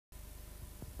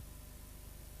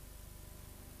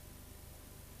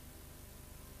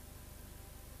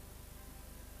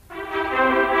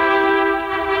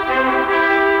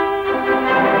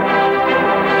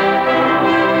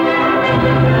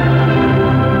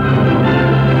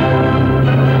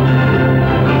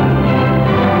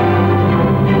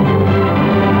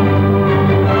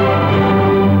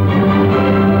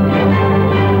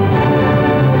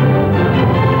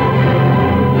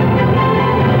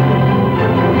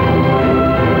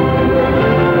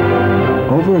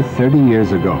Over 30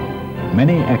 years ago,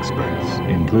 many experts,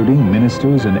 including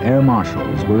ministers and air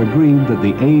marshals, were agreed that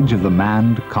the age of the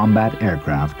manned combat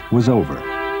aircraft was over.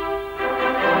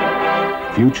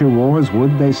 Future wars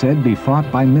would, they said, be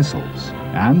fought by missiles,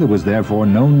 and there was therefore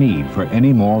no need for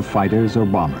any more fighters or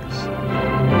bombers.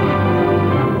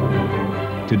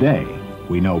 Today,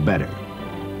 we know better.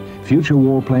 Future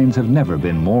warplanes have never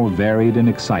been more varied and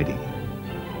exciting.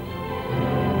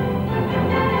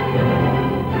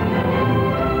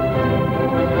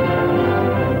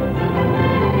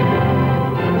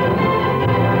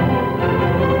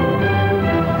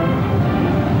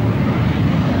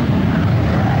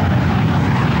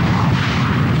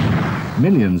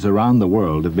 Millions around the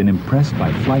world have been impressed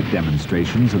by flight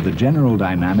demonstrations of the General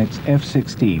Dynamics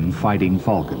F-16 Fighting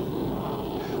Falcon.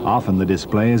 Often the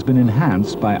display has been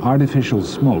enhanced by artificial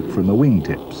smoke from the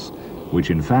wingtips, which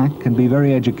in fact can be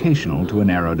very educational to an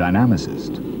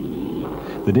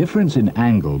aerodynamicist. The difference in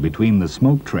angle between the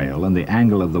smoke trail and the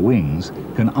angle of the wings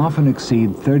can often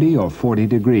exceed 30 or 40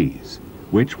 degrees,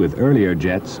 which with earlier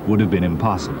jets would have been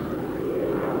impossible.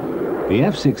 The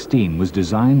F-16 was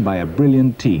designed by a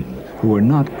brilliant team who were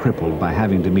not crippled by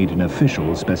having to meet an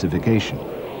official specification.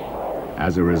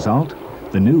 As a result,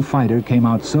 the new fighter came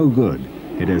out so good,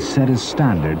 it has set a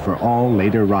standard for all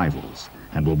later rivals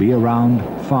and will be around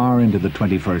far into the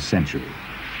 21st century.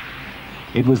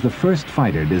 It was the first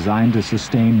fighter designed to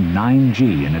sustain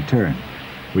 9G in a turn,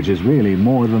 which is really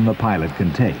more than the pilot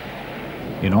can take.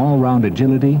 In all-round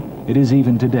agility, it is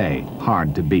even today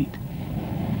hard to beat.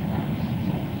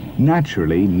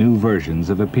 Naturally, new versions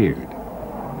have appeared.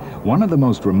 One of the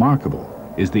most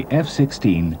remarkable is the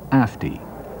F-16 AFTI,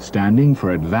 standing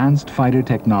for Advanced Fighter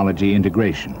Technology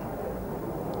Integration.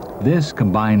 This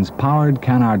combines powered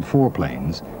Canard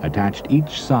foreplanes attached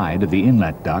each side of the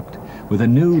inlet duct with a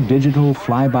new digital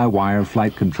fly-by-wire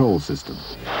flight control system.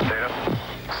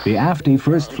 The AFTI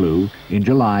first flew in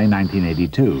July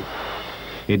 1982.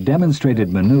 It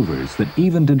demonstrated maneuvers that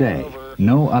even today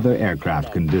no other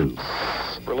aircraft can do.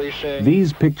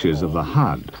 These pictures of the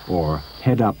HUD, or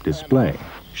head-up display,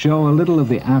 show a little of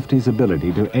the AFTI's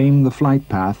ability to aim the flight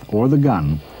path or the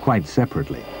gun quite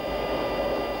separately.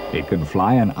 It can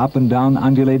fly an up and down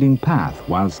undulating path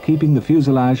whilst keeping the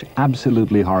fuselage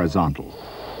absolutely horizontal.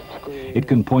 It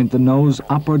can point the nose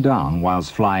up or down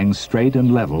whilst flying straight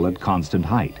and level at constant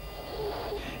height.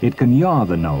 It can yaw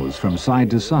the nose from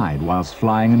side to side whilst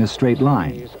flying in a straight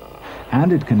line.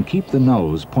 And it can keep the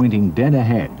nose pointing dead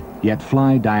ahead, yet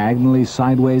fly diagonally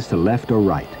sideways to left or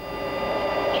right.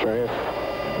 Strafe.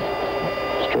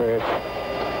 Strafe.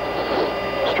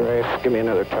 Strafe. Give me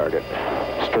another target.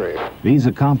 Strafe. These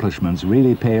accomplishments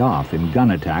really pay off in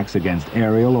gun attacks against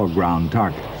aerial or ground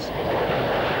targets.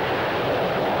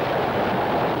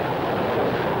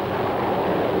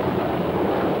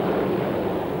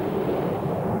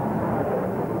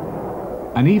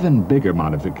 An even bigger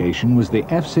modification was the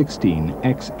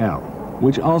F-16 XL,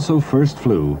 which also first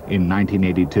flew in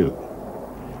 1982.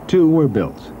 Two were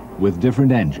built, with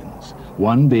different engines,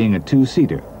 one being a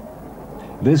two-seater.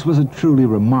 This was a truly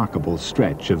remarkable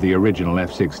stretch of the original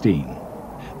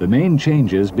F-16, the main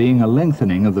changes being a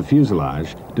lengthening of the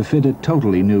fuselage to fit a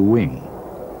totally new wing.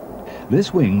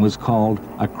 This wing was called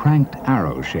a cranked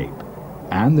arrow shape,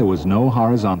 and there was no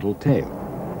horizontal tail.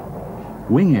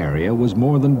 Wing area was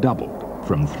more than doubled,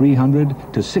 from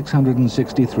 300 to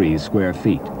 663 square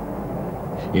feet.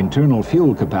 Internal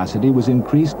fuel capacity was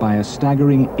increased by a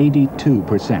staggering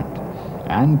 82%,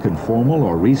 and conformal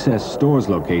or recessed stores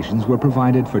locations were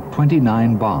provided for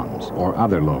 29 bombs or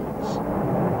other loads.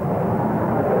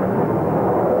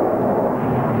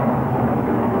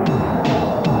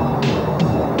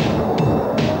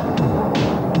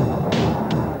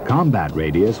 Combat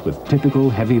radius with typical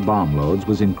heavy bomb loads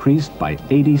was increased by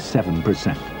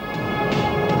 87%.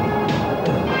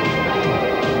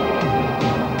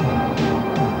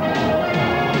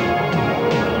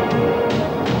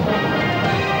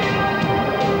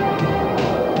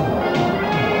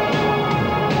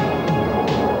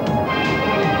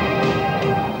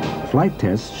 Flight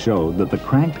tests showed that the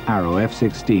cranked arrow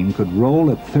F-16 could roll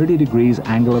at 30 degrees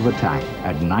angle of attack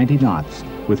at 90 knots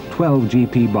with 12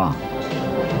 GP bombs.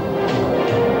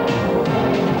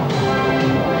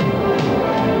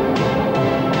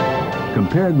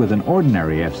 Compared with an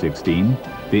ordinary F-16,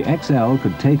 the XL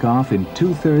could take off in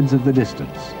 2/3 of the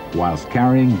distance, whilst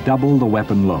carrying double the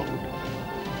weapon load.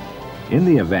 In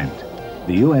the event,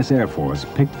 the U.S. Air Force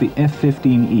picked the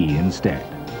F-15E instead.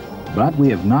 But we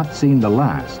have not seen the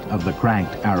last of the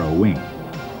cranked arrow wing.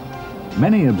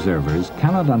 Many observers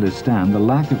cannot understand the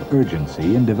lack of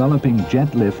urgency in developing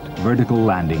jet-lift vertical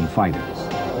landing fighters.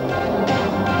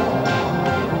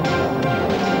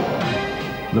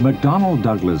 The McDonnell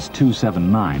Douglas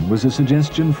 279 was a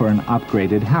suggestion for an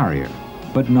upgraded Harrier,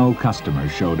 but no customer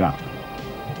showed up.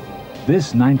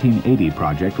 This 1980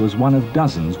 project was one of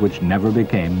dozens which never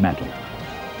became metal.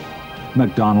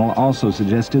 McDonnell also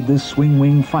suggested this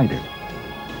swing-wing fighter.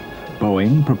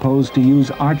 Boeing proposed to use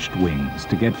arched wings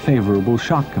to get favorable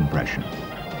shock compression.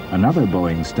 Another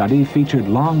Boeing study featured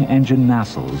long engine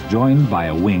nacelles joined by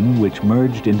a wing which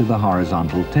merged into the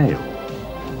horizontal tail.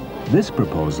 This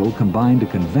proposal combined a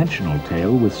conventional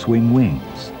tail with swing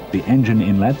wings, the engine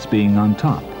inlets being on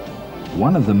top.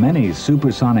 One of the many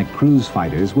supersonic cruise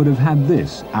fighters would have had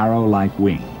this arrow-like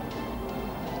wing.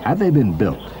 Had they been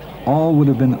built, all would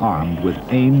have been armed with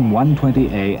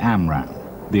AIM-120A AMRAAM,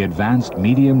 the Advanced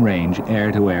Medium-Range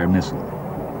Air-to-Air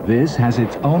Missile. This has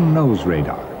its own nose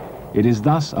radar. It is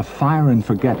thus a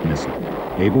fire-and-forget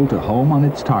missile, able to home on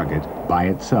its target by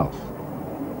itself.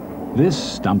 This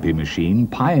stumpy machine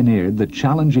pioneered the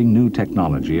challenging new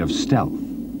technology of stealth.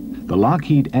 The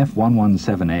Lockheed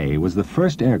F-117A was the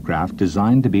first aircraft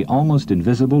designed to be almost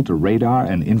invisible to radar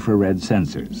and infrared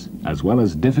sensors, as well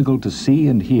as difficult to see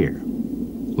and hear.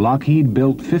 Lockheed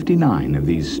built 59 of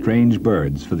these strange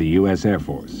birds for the U.S. Air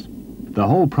Force. The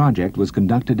whole project was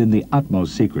conducted in the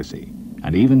utmost secrecy,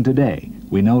 and even today,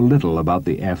 we know little about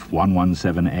the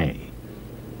F-117A.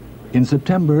 In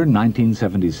September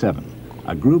 1977,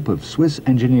 a group of Swiss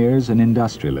engineers and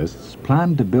industrialists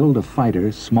planned to build a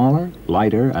fighter smaller,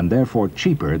 lighter, and therefore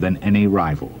cheaper than any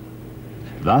rival.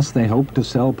 Thus, they hoped to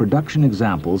sell production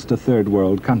examples to third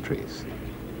world countries.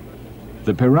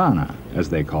 The Piranha, as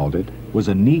they called it, was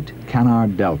a neat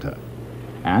canard delta.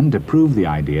 And to prove the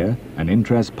idea and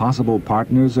interest possible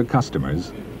partners or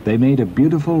customers, they made a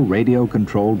beautiful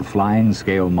radio-controlled flying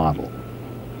scale model.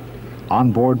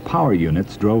 Onboard power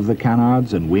units drove the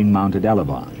canards and wing-mounted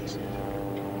elevons.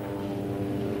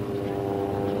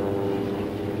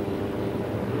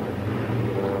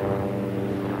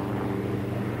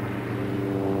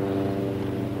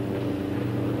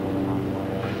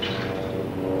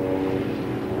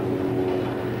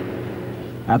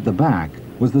 At the back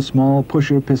was the small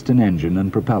pusher piston engine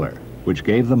and propeller, which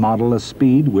gave the model a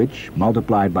speed which,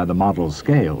 multiplied by the model's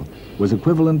scale, was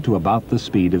equivalent to about the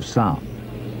speed of sound.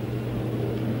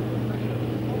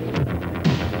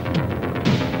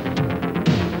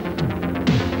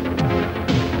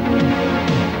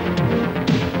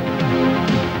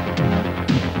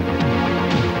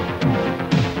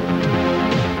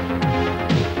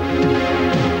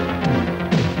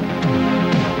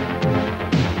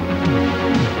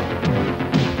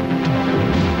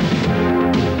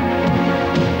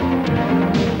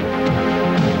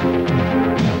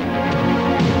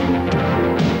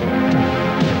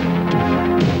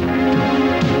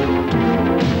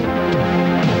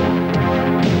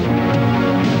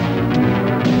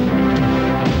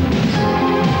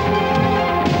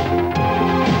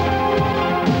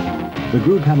 The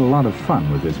group had a lot of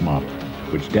fun with this model,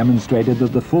 which demonstrated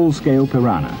that the full-scale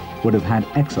Piranha would have had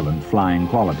excellent flying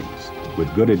qualities,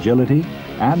 with good agility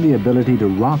and the ability to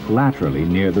rock laterally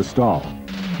near the stall.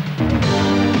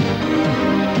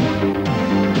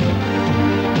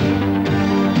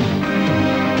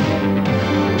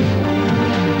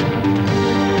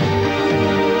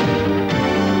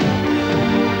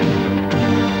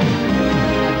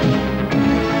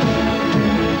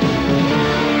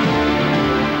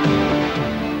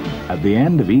 At the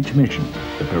end of each mission,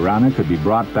 the Piranha could be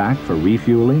brought back for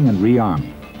refueling and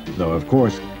rearming, though of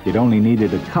course it only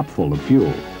needed a cupful of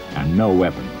fuel and no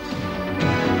weapons.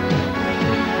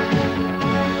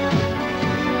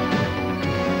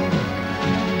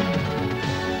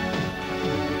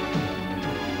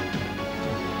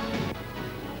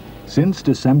 Since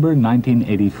December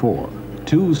 1984,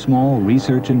 two small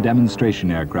research and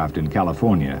demonstration aircraft in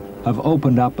California have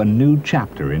opened up a new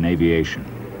chapter in aviation.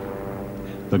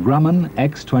 The Grumman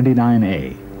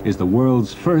X-29A is the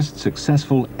world's first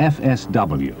successful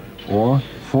FSW, or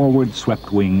forward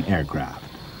swept wing aircraft.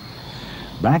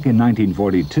 Back in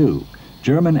 1942,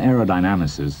 German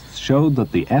aerodynamicists showed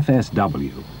that the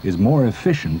FSW is more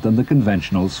efficient than the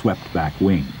conventional swept back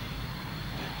wing.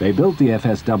 They built the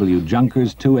FSW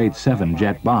Junkers 287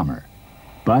 jet bomber,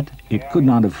 but it could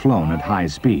not have flown at high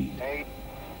speed.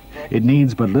 It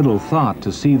needs but little thought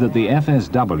to see that the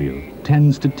FSW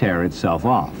tends to tear itself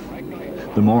off.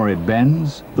 The more it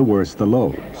bends, the worse the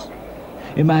loads.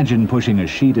 Imagine pushing a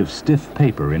sheet of stiff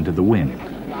paper into the wind.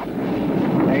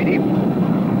 80.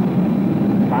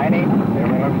 90.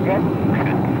 Everything looks good.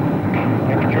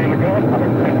 Infantry look good.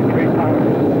 153 pounds.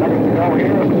 Nothing to go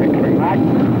here. 63 knots.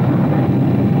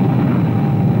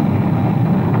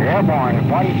 Airborne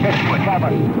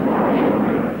 157.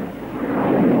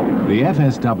 The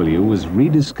FSW was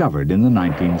rediscovered in the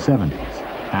 1970s,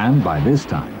 and by this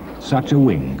time, such a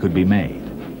wing could be made.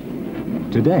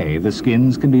 Today, the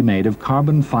skins can be made of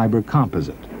carbon fiber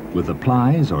composite, with the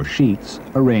plies or sheets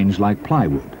arranged like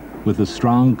plywood, with the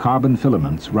strong carbon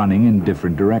filaments running in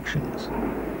different directions.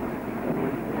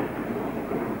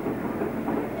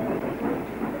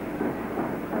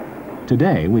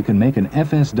 Today, we can make an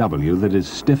FSW that is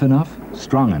stiff enough,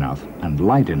 strong enough, and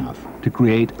light enough to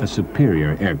create a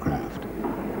superior aircraft.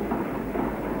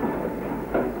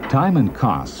 Time and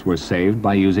costs were saved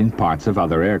by using parts of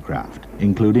other aircraft,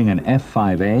 including an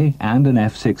F-5A and an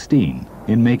F-16,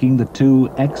 in making the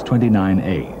two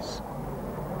X-29As.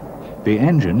 The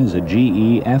engine is a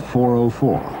GE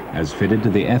F-404, as fitted to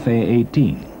the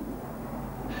FA-18.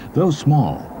 Though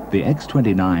small, the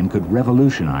X-29 could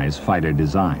revolutionize fighter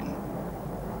design.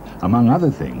 Among other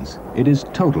things, it is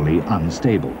totally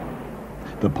unstable.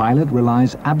 The pilot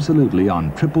relies absolutely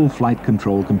on triple flight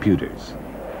control computers.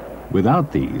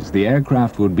 Without these, the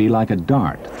aircraft would be like a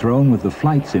dart thrown with the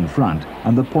flights in front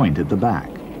and the point at the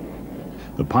back.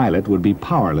 The pilot would be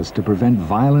powerless to prevent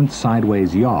violent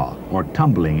sideways yaw or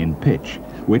tumbling in pitch,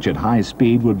 which at high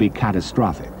speed would be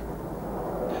catastrophic.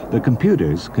 The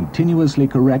computers continuously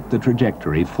correct the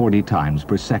trajectory 40 times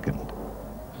per second.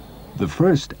 The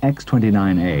first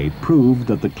X-29A proved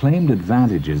that the claimed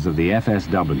advantages of the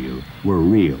FSW were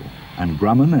real, and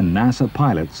Grumman and NASA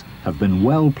pilots have been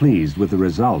well pleased with the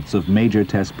results of major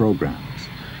test programs.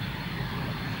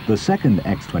 The second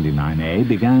X-29A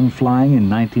began flying in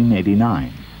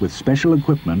 1989 with special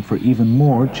equipment for even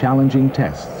more challenging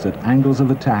tests at angles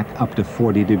of attack up to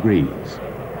 40 degrees.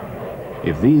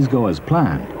 If these go as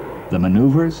planned, the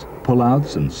maneuvers,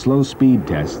 pullouts, and slow speed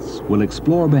tests will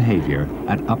explore behavior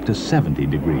at up to 70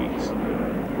 degrees.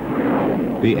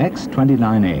 The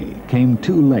X-29A came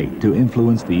too late to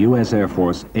influence the U.S. Air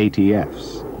Force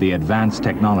ATFs, the Advanced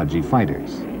Technology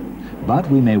Fighters. But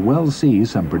we may well see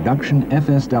some production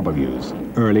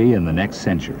FSWs early in the next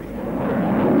century.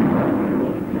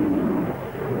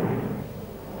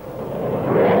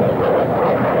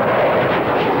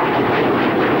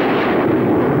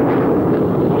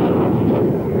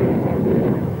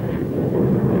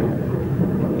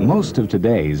 Most of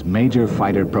today's major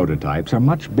fighter prototypes are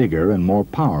much bigger and more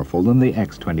powerful than the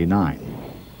X-29.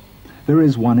 There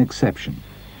is one exception,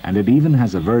 and it even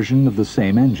has a version of the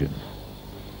same engine.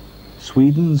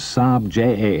 Sweden's Saab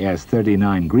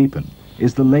JAS-39 Gripen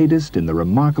is the latest in the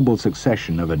remarkable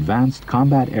succession of advanced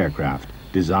combat aircraft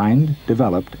designed,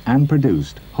 developed, and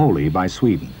produced wholly by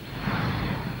Sweden.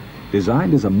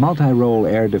 Designed as a multi-role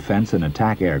air defense and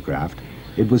attack aircraft,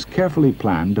 it was carefully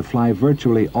planned to fly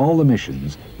virtually all the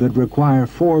missions that require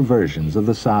 4 versions of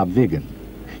the Saab Viggen,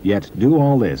 yet do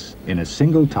all this in a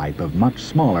single type of much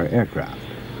smaller aircraft.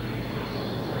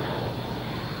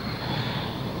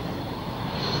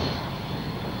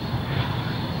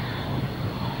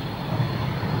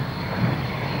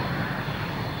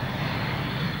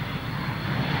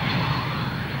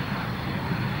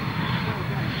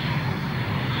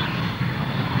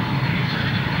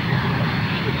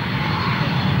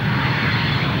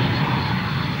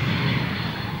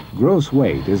 Gross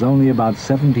weight is only about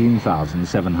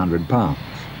 17,700 pounds,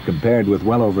 compared with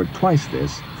well over twice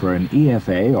this for an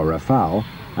EFA or Rafale,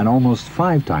 and almost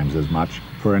 5 times as much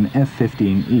for an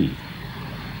F-15E.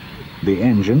 The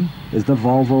engine is the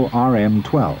Volvo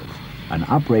RM12, an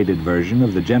uprated version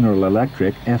of the General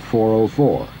Electric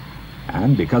F404,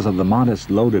 and because of the modest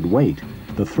loaded weight,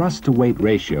 the thrust-to-weight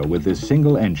ratio with this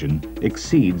single engine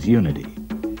exceeds unity.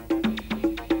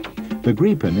 The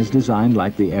Gripen is designed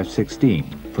like the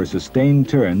F-16, for sustained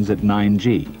turns at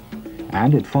 9G,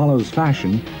 and it follows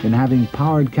fashion in having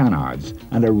powered canards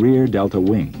and a rear delta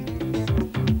wing.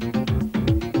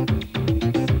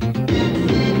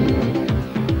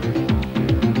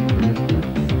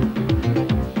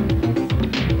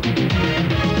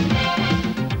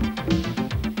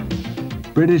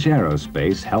 British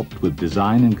Aerospace helped with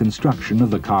design and construction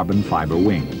of the carbon fiber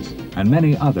wings, and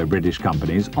many other British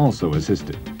companies also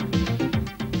assisted.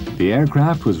 The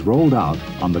aircraft was rolled out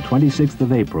on the 26th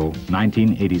of April,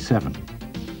 1987,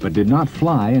 but did not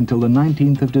fly until the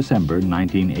 19th of December,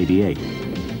 1988.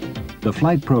 The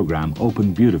flight program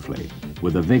opened beautifully,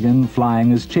 with the Viggen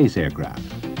flying as chase aircraft.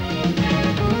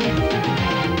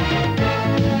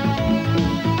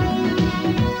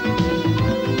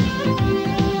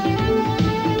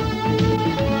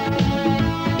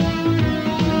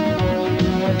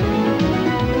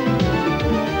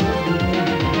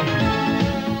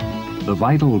 The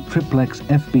vital triplex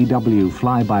FBW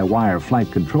fly-by-wire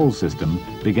flight control system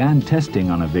began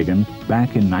testing on a Viggen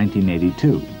back in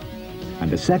 1982.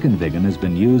 and a second Viggen has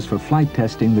been used for flight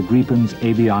testing the Gripen's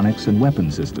avionics and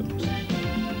weapon systems.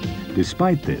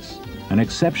 Despite this, an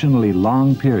exceptionally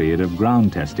long period of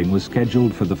ground testing was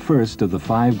scheduled for the first of the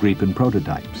 5 Gripen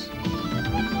prototypes.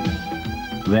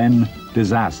 Then,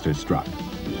 disaster struck.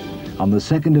 On the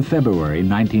 2nd of February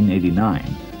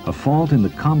 1989, a fault in the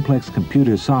complex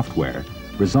computer software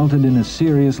resulted in a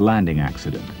serious landing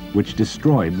accident, which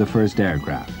destroyed the first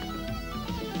aircraft.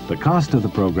 The cost of the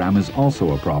program is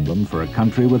also a problem for a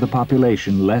country with a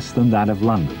population less than that of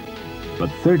London, but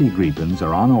 30 Gripens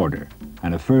are on order,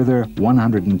 and a further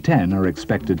 110 are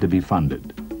expected to be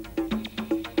funded.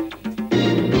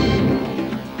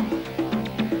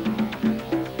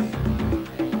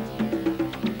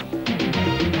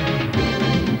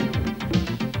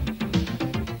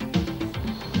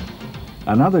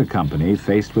 Another company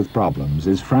faced with problems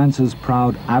is France's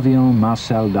proud Avion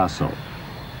Marcel Dassault.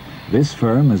 This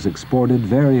firm has exported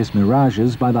various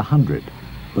Mirages by the hundred,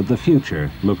 but the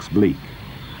future looks bleak.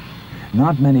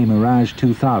 Not many Mirage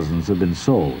 2000s have been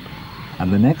sold,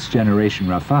 and the next generation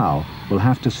Rafale will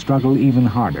have to struggle even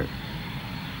harder.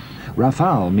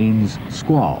 Rafale means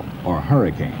squall or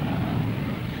hurricane.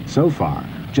 So far,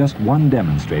 just one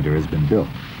demonstrator has been built,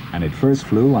 and it first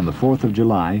flew on the 4th of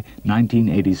July,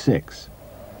 1986.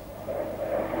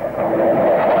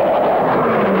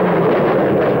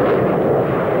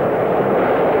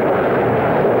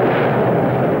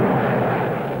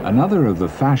 Another of the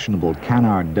fashionable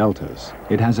Canard Deltas,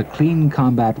 it has a clean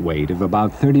combat weight of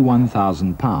about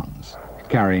 31,000 pounds,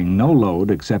 carrying no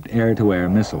load except air-to-air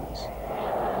missiles.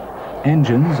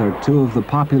 Engines are 2 of the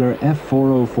popular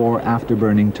F404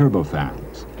 afterburning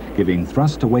turbofans, giving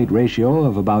thrust-to-weight ratio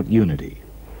of about unity.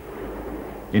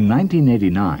 In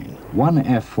 1989, one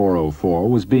F404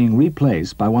 was being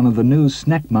replaced by one of the new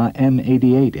Snecma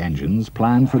M88 engines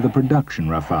planned for the production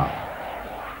Rafale.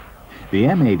 The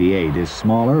M88 is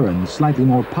smaller and slightly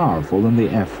more powerful than the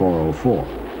F404.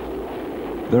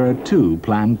 There are 2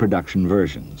 planned production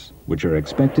versions, which are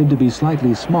expected to be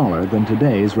slightly smaller than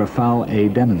today's Rafale A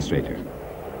demonstrator.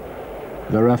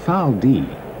 The Rafale D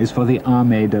is for the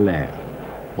Armée de l'Air,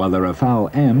 while the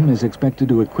Rafale M is expected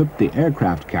to equip the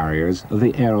aircraft carriers of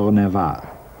the Aéronaval.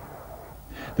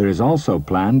 There is also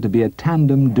planned to be a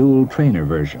tandem dual trainer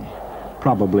version,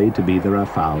 probably to be the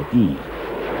Rafale E.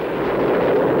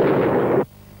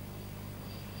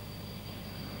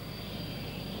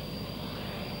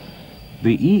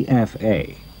 The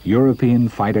EFA, European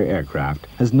Fighter Aircraft,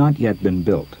 has not yet been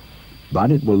built,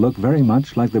 but it will look very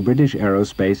much like the British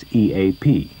Aerospace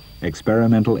EAP,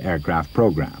 Experimental Aircraft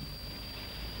Program.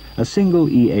 A single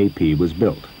EAP was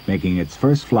built, making its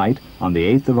first flight on the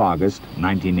 8th of August,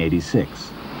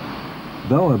 1986.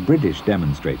 Though a British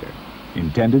demonstrator,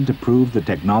 intended to prove the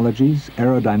technologies,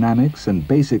 aerodynamics, and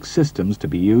basic systems to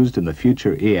be used in the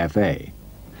future EFA,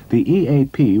 the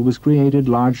EAP was created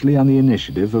largely on the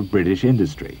initiative of British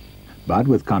industry, but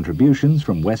with contributions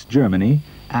from West Germany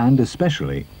and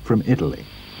especially from Italy.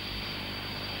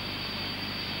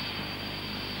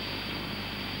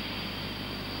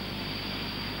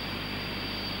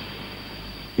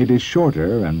 It is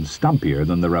shorter and stumpier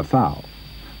than the Rafale,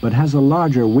 but has a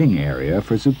larger wing area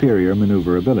for superior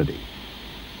maneuverability.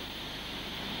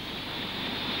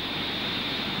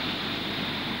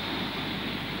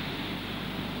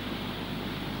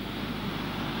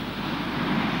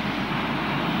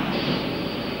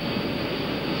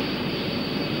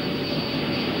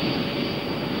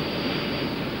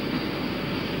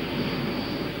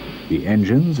 The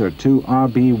engines are 2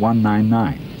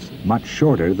 RB199s, much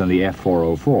shorter than the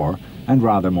F404 and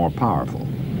rather more powerful.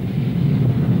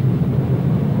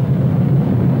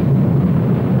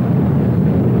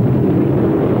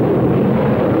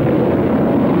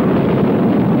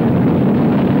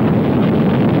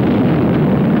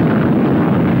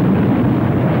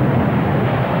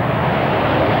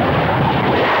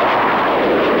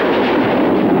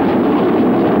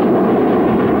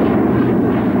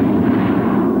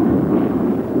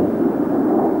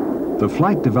 The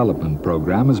flight development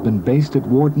program has been based at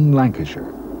Warden,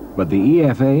 Lancashire, but the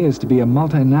EFA is to be a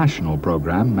multinational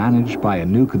program managed by a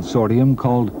new consortium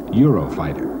called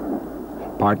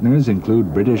Eurofighter. Partners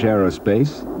include British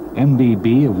Aerospace,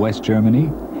 MBB of West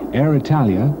Germany, Air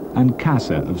Italia, and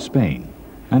CASA of Spain,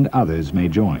 and others may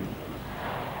join.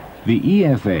 The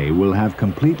EFA will have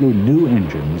completely new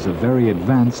engines of very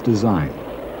advanced design,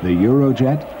 the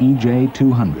Eurojet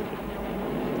EJ200.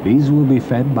 These will be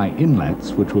fed by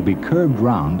inlets which will be curved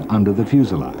round under the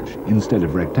fuselage instead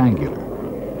of rectangular.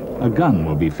 A gun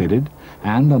will be fitted,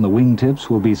 and on the wingtips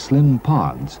will be slim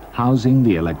pods housing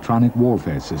the electronic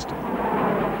warfare system.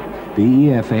 The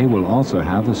EFA will also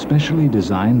have a specially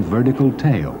designed vertical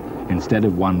tail instead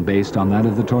of one based on that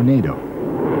of the Tornado.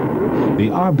 The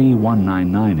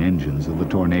RB-199 engines of the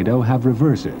Tornado have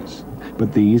reversers,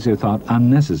 but these are thought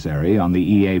unnecessary on the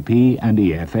EAP and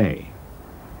EFA.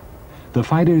 The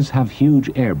fighters have huge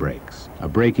air brakes, a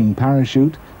braking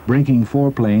parachute, braking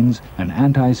foreplanes, and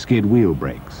anti-skid wheel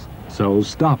brakes, so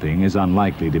stopping is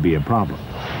unlikely to be a problem.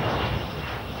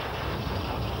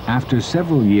 After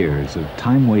several years of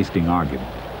time-wasting argument,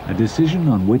 a decision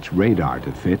on which radar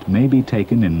to fit may be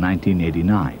taken in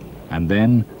 1989, and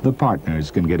then the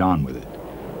partners can get on with it.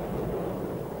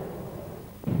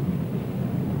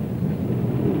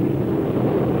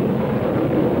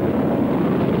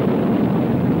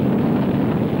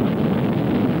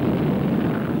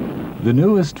 The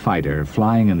newest fighter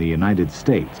flying in the United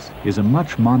States is a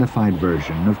much modified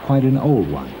version of quite an old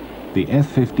one, the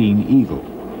F-15 Eagle.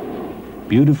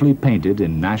 Beautifully painted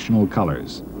in national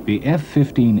colors, the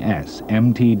F-15S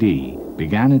MTD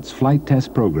began its flight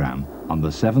test program on the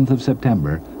 7th of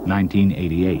September,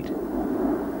 1988.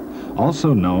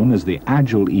 Also known as the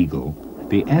Agile Eagle,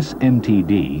 the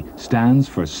SMTD stands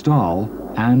for Stall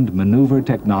and Maneuver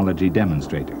Technology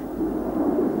Demonstrator.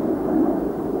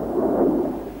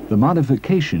 The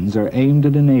modifications are aimed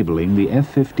at enabling the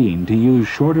F-15 to use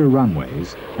shorter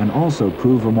runways and also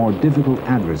prove a more difficult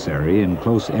adversary in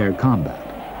close air combat.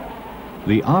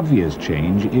 The obvious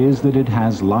change is that it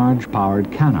has large-powered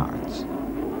canards.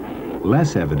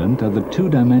 Less evident are the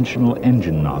two-dimensional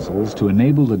engine nozzles to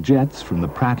enable the jets from the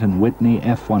Pratt & Whitney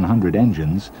F-100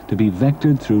 engines to be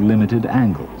vectored through limited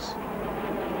angles.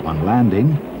 On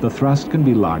landing, the thrust can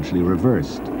be largely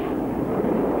reversed.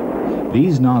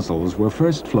 These nozzles were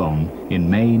first flown in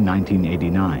May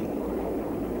 1989.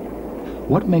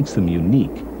 What makes them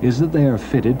unique is that they are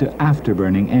fitted to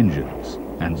afterburning engines,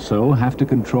 and so have to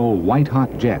control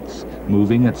white-hot jets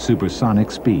moving at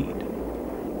supersonic speed.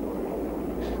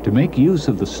 To make use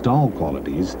of the stall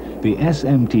qualities, the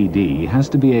SMTD has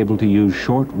to be able to use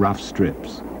short, rough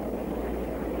strips.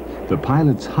 The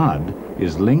pilot's HUD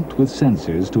is linked with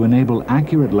sensors to enable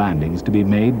accurate landings to be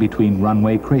made between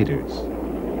runway craters.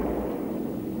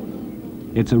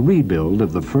 It's a rebuild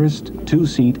of the first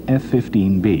two-seat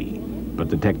F-15B, but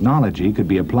the technology could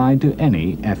be applied to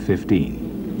any F-15.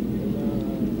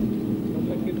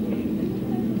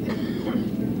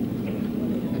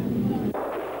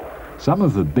 Some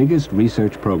of the biggest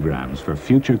research programs for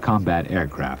future combat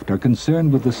aircraft are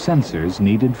concerned with the sensors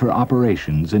needed for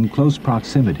operations in close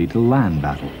proximity to land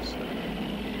battles.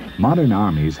 Modern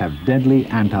armies have deadly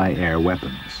anti-air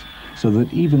weapons, so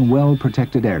that even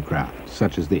well-protected aircraft,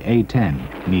 such as the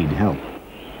A-10, need help.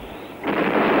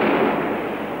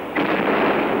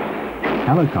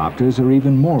 Helicopters are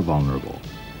even more vulnerable,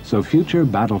 so future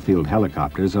battlefield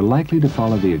helicopters are likely to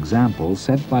follow the example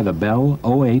set by the Bell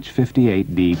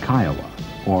OH-58D Kiowa,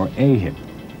 or AHIP,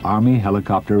 Army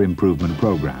Helicopter Improvement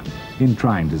Program, in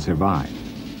trying to survive.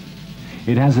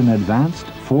 It has an advanced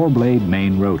four-blade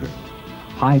main rotor,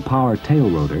 high-power tail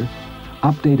rotor,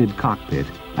 updated cockpit,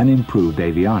 and improved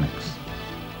avionics.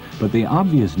 But the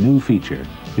obvious new feature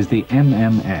is the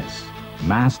MMS,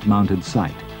 mast-mounted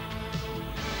sight.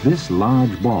 This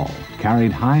large ball,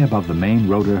 carried high above the main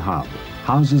rotor hub,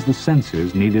 houses the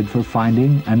sensors needed for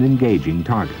finding and engaging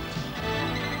targets.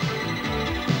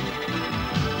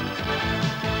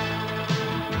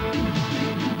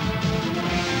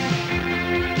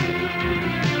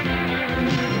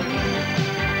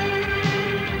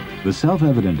 The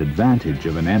self-evident advantage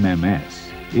of an MMS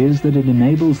is that it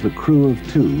enables the crew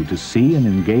of two to see and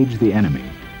engage the enemy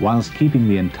whilst keeping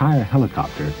the entire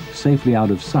helicopter safely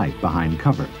out of sight behind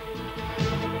cover.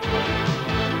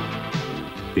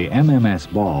 The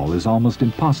MMS ball is almost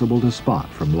impossible to spot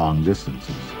from long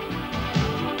distances.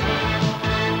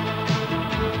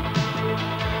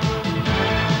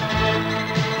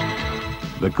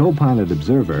 The co-pilot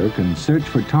observer can search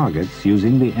for targets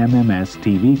using the MMS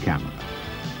TV camera.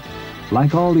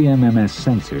 Like all the MMS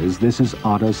sensors, this is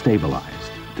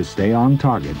auto-stabilized to stay on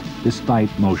target despite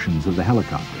motions of the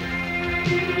helicopter.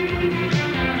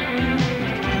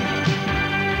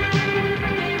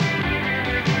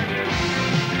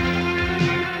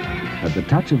 At the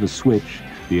touch of a switch,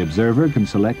 the observer can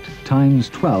select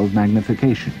 ×12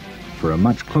 magnification for a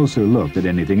much closer look at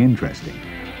anything interesting.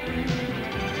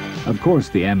 Of course,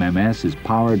 the MMS is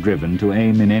power-driven to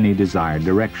aim in any desired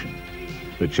direction,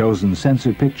 the chosen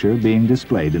sensor picture being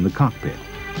displayed in the cockpit.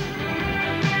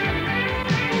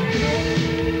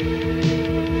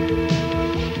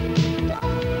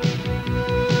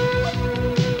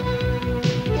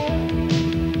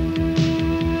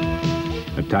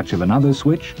 A touch of another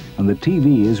switch, and the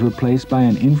TV is replaced by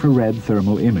an infrared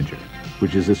thermal imager,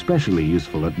 which is especially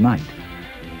useful at night.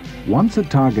 Once a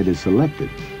target is selected,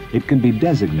 it can be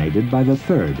designated by the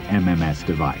third MMS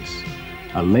device,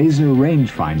 a laser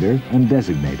rangefinder and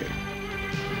designator.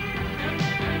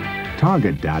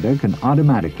 Target data can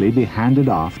automatically be handed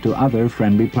off to other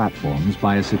friendly platforms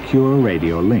by a secure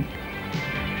radio link.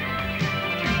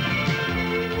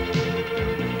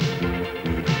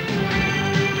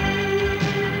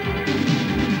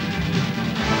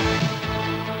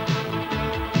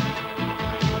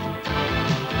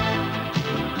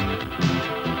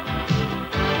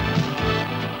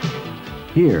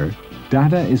 Here,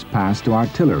 data is passed to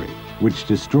artillery, which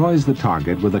destroys the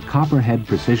target with a copperhead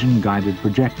precision-guided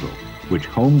projectile, which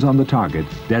homes on the target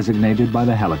designated by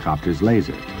the helicopter's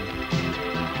laser.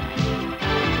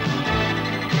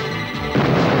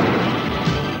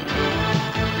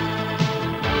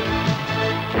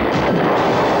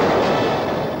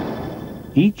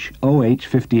 Each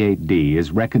OH-58D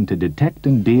is reckoned to detect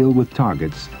and deal with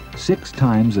targets 6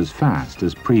 times as fast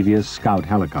as previous Scout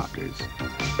helicopters.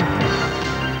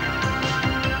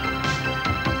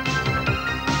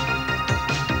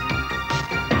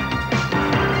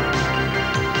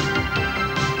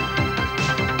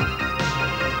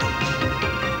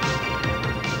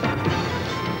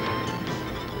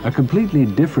 A completely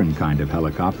different kind of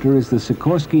helicopter is the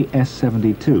Sikorsky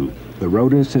S-72, the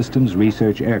Rotor Systems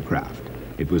Research Aircraft.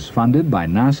 It was funded by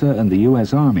NASA and the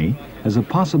U.S. Army as a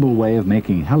possible way of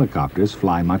making helicopters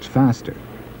fly much faster.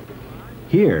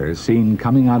 Here, seen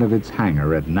coming out of its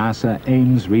hangar at NASA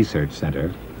Ames Research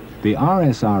Center, the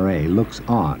RSRA looks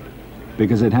odd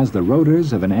because it has the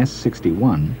rotors of an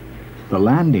S-61, the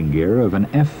landing gear of an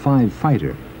F-5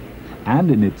 fighter, and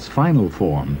in its final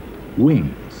form,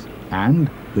 wings, and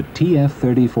the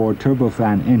TF-34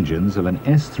 turbofan engines of an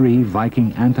S-3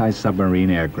 Viking anti-submarine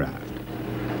aircraft.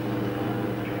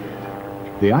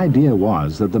 The idea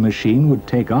was that the machine would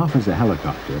take off as a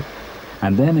helicopter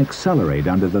and then accelerate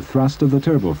under the thrust of the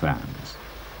turbofans.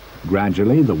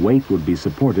 Gradually, the weight would be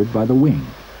supported by the wing.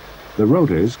 The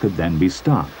rotors could then be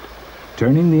stopped,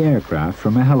 turning the aircraft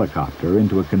from a helicopter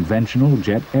into a conventional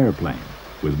jet airplane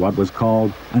with what was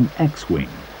called an X-wing.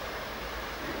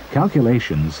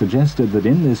 Calculations suggested that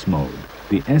in this mode,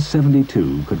 the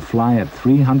S-72 could fly at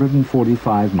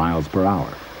 345 miles per hour.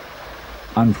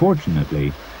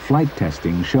 Unfortunately, flight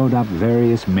testing showed up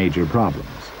various major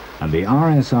problems, and the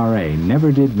RSRA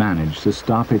never did manage to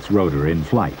stop its rotor in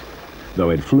flight,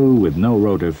 though it flew with no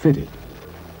rotor fitted.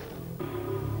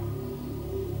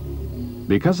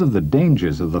 Because of the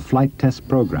dangers of the flight test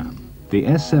program, the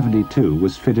S-72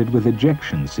 was fitted with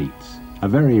ejection seats, a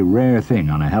very rare thing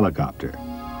on a helicopter.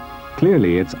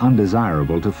 Clearly, it's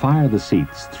undesirable to fire the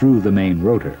seats through the main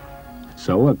rotor,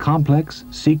 so a complex,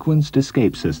 sequenced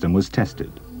escape system was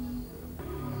tested.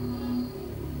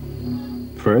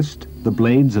 First, the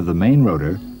blades of the main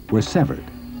rotor were severed.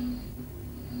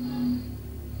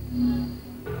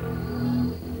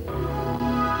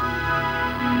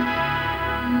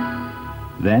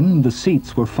 Then the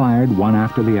seats were fired one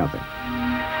after the other.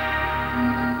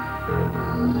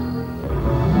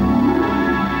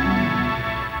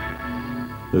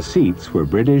 The seats were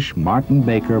British Martin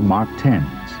Baker Mark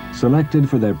 10s, selected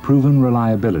for their proven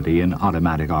reliability in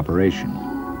automatic operation.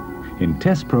 In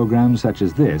test programs such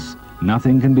as this,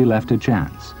 nothing can be left to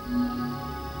chance.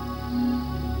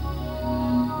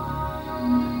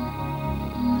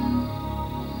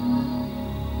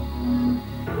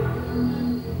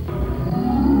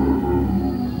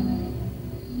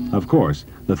 Of course,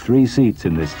 the 3 seats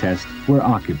in this test were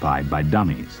occupied by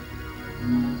dummies.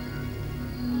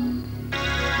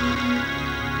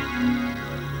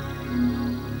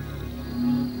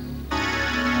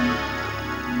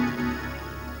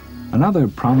 Another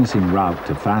promising route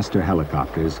to faster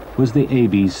helicopters was the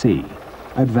ABC,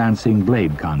 Advancing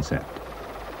Blade Concept.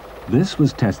 This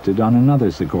was tested on another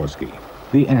Sikorsky,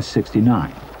 the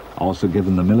S-69, also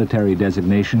given the military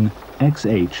designation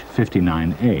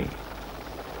XH-59A.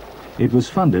 It was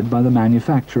funded by the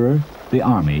manufacturer, the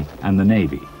Army, and the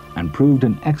Navy, and proved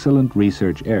an excellent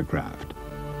research aircraft.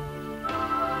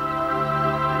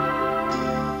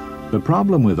 The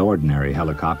problem with ordinary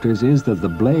helicopters is that the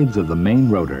blades of the main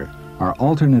rotor are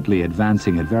alternately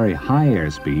advancing at very high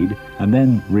airspeed and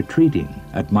then retreating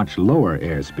at much lower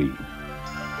airspeed.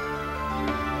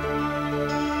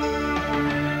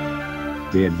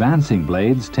 The advancing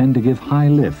blades tend to give high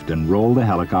lift and roll the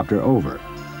helicopter over,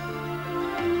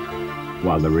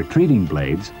 while the retreating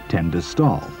blades tend to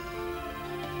stall.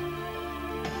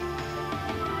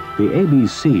 The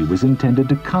ABC was intended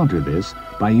to counter this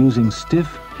by using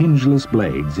stiff, hingeless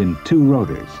blades in 2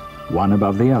 rotors, one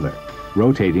above the other,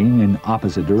 rotating in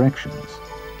opposite directions.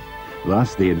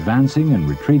 Thus, the advancing and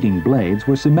retreating blades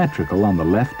were symmetrical on the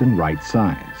left and right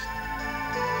sides.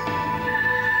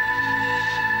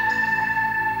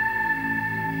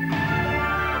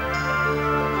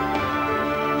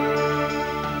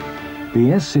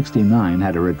 The S-69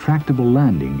 had a retractable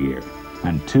landing gear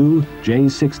and two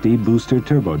J-60 booster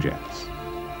turbojets.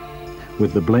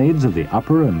 With the blades of the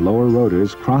upper and lower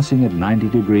rotors crossing at 90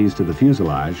 degrees to the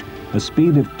fuselage, a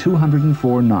speed of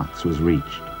 204 knots was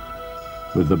reached.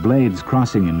 With the blades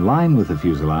crossing in line with the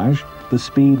fuselage, the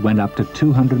speed went up to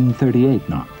 238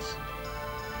 knots.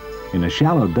 In a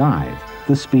shallow dive,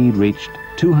 the speed reached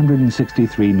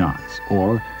 263 knots,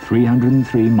 or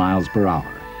 303 miles per hour.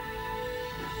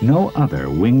 No other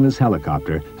wingless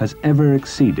helicopter has ever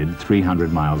exceeded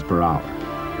 300 miles per hour.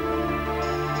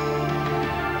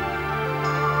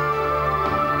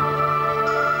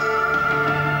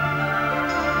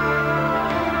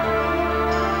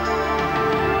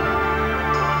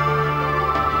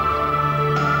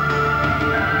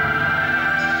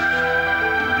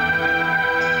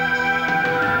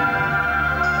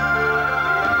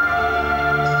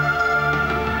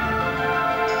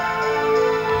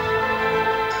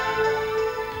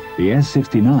 The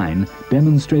S-69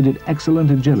 demonstrated excellent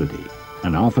agility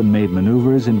and often made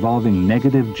maneuvers involving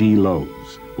negative G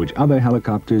loads, which other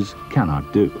helicopters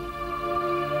cannot do.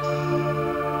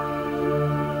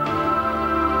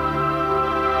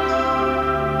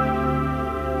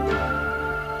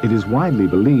 It is widely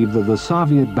believed that the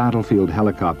Soviet battlefield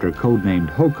helicopter codenamed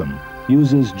Hokum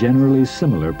uses generally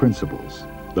similar principles,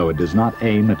 though it does not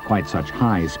aim at quite such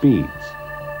high speeds.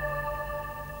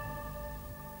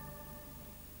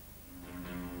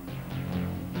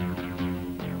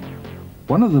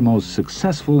 One of the most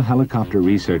successful helicopter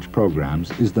research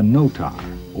programs is the NOTAR,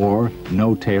 or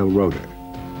No-Tail Rotor.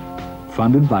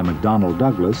 Funded by McDonnell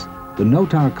Douglas, the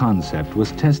NOTAR concept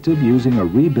was tested using a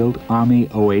rebuilt Army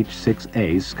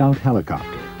OH-6A Scout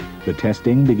helicopter, the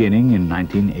testing beginning in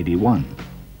 1981.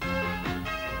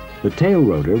 The tail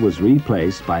rotor was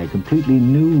replaced by a completely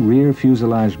new rear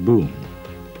fuselage boom.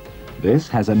 This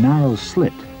has a narrow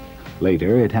slit.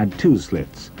 Later, it had two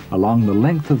slits along the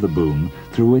length of the boom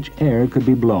through which air could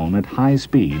be blown at high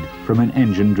speed from an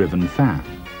engine-driven fan.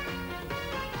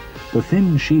 The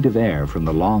thin sheet of air from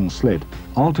the long slit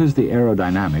alters the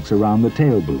aerodynamics around the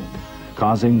tail boom,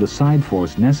 causing the side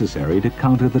force necessary to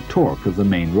counter the torque of the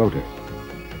main rotor.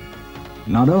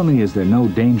 Not only is there no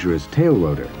dangerous tail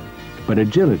rotor, but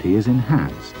agility is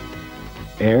enhanced.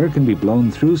 Air can be blown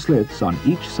through slits on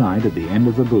each side at the end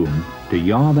of the boom to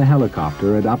yaw the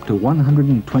helicopter at up to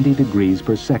 120 degrees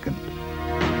per second.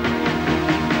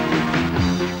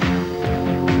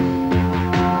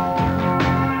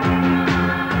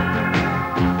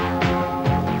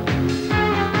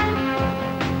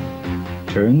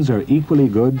 Turns are equally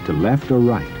good to left or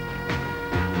right.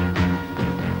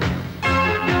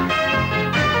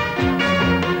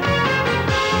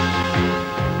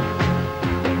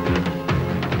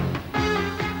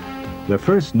 The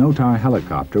first NOTAR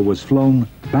helicopter was flown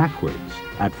backwards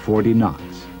at 40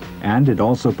 knots, and it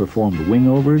also performed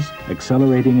wingovers,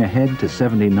 accelerating ahead to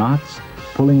 70 knots,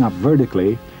 pulling up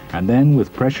vertically, and then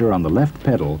with pressure on the left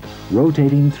pedal,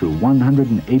 rotating through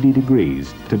 180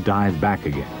 degrees to dive back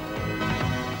again.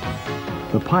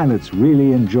 The pilots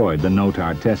really enjoyed the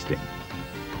NOTAR testing.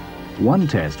 One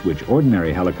test which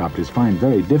ordinary helicopters find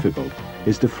very difficult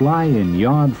is to fly in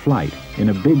yawed flight in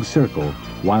a big circle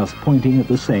whilst pointing at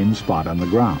the same spot on the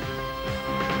ground.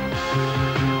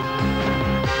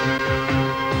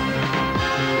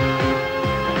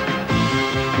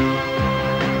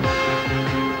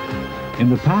 In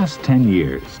the past 10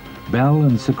 years, Bell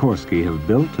and Sikorsky have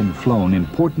built and flown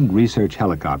important research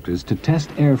helicopters to test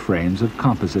airframes of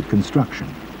composite construction.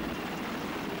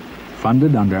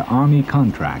 Funded under Army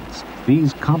contracts,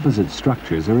 these composite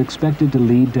structures are expected to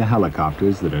lead to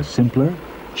helicopters that are simpler,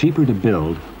 cheaper to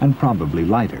build, and probably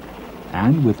lighter,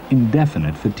 and with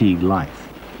indefinite fatigue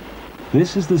life.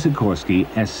 This is the Sikorsky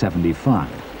S-75,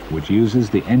 which uses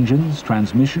the engines,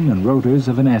 transmission, and rotors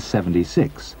of an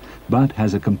S-76, but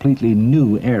has a completely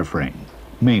new airframe,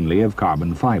 mainly of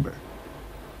carbon fiber.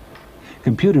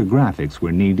 Computer graphics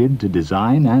were needed to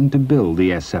design and to build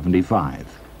the S-75.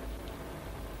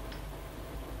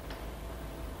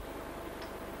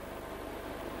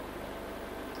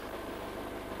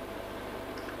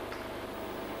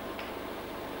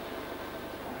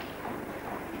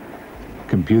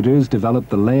 Computers developed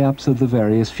the layups of the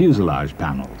various fuselage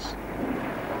panels.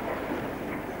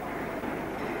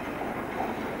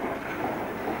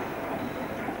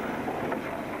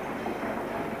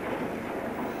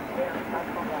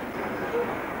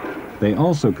 They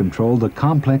also control the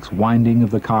complex winding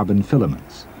of the carbon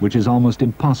filaments, which is almost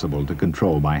impossible to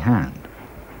control by hand.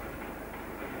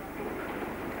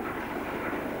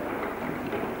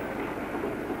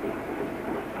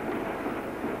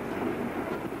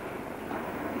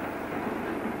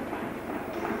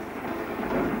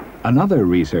 Another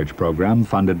research program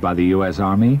funded by the U.S.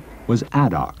 Army was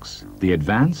ADOX, the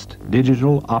Advanced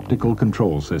Digital Optical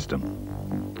Control System.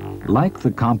 Like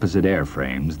the composite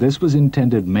airframes, this was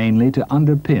intended mainly to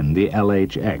underpin the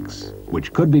LHX,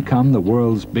 which could become the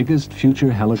world's biggest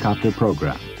future helicopter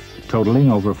program,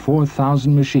 totaling over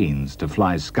 4,000 machines to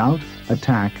fly scout,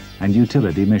 attack, and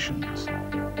utility missions.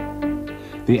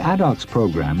 The ADOX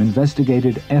program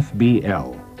investigated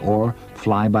FBL, or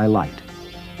fly-by-light.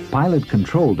 Pilot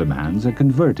control demands are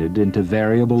converted into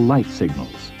variable light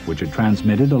signals, which are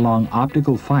transmitted along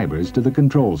optical fibers to the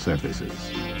control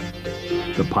surfaces.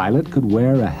 The pilot could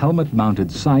wear a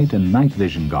helmet-mounted sight and night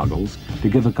vision goggles to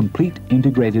give a complete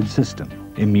integrated system,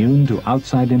 immune to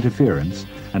outside interference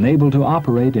and able to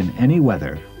operate in any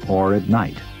weather or at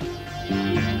night.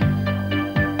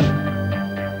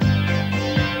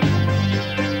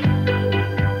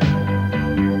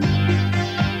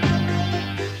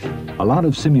 A lot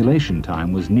of simulation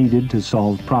time was needed to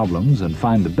solve problems and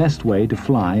find the best way to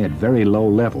fly at very low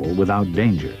level without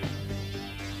danger.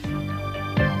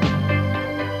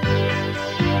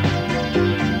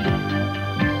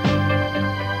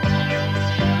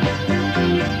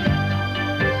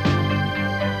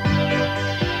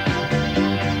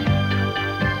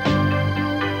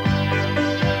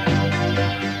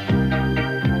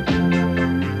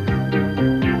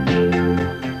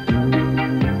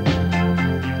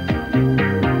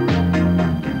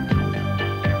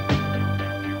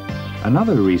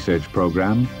 Another research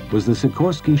program was the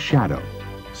Sikorsky Shadow,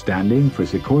 standing for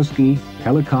Sikorsky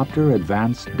Helicopter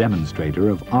Advanced Demonstrator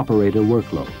of Operator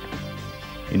Workload.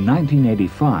 In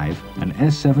 1985, an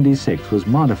S-76 was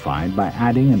modified by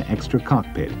adding an extra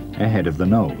cockpit ahead of the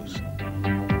nose.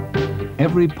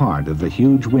 Every part of the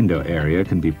huge window area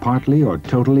can be partly or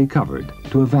totally covered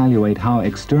to evaluate how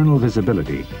external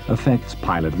visibility affects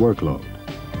pilot workload.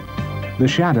 The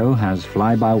Shadow has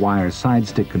fly-by-wire side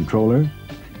stick controller,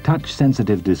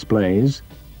 touch-sensitive displays,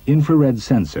 infrared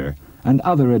sensor, and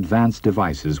other advanced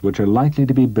devices which are likely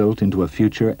to be built into a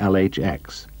future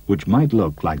LHX, which might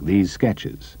look like these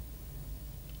sketches.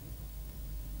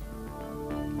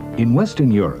 In Western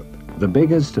Europe, the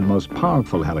biggest and most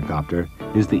powerful helicopter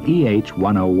is the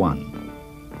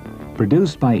EH-101.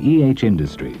 Produced by EH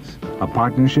Industries, a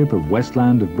partnership of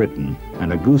Westland of Britain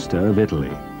and Augusta of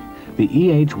Italy, the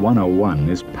EH-101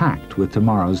 is packed with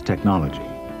tomorrow's technology.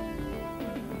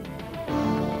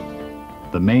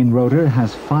 The main rotor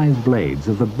has 5 blades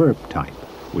of the burp type,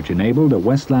 which enabled a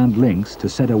Westland Lynx to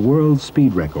set a world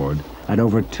speed record at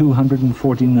over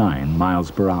 249 miles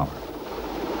per hour.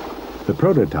 The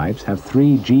prototypes have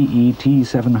 3 GE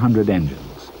T700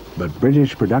 engines, but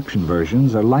British production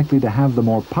versions are likely to have the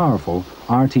more powerful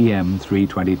RTM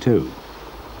 322.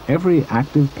 Every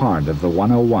active part of the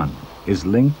 101 is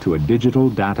linked to a digital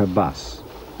data bus,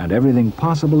 and everything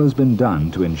possible has been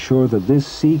done to ensure that this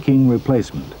Sea King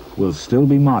replacement will still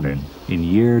be modern in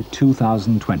year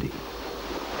 2020.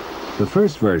 The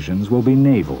first versions will be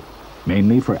naval,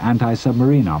 mainly for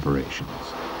anti-submarine operations.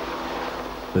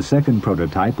 The second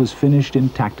prototype was finished in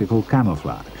tactical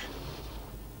camouflage.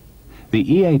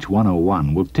 The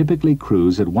EH-101 will typically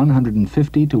cruise at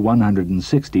 150 to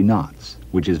 160 knots,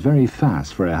 which is very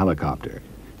fast for a helicopter,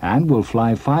 and will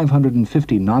fly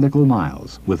 550 nautical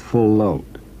miles with full load.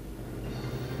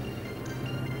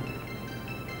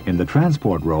 In the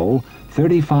transport role,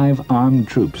 35 armed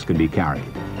troops can be carried,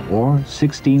 or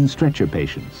 16 stretcher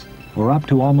patients, or up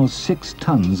to almost 6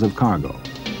 tons of cargo.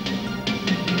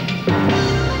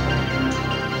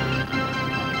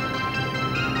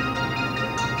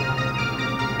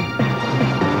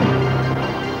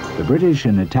 The British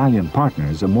and Italian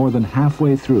partners are more than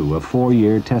halfway through a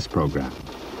 4-year test program,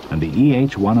 and the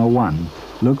EH-101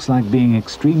 looks like being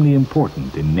extremely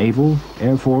important in naval,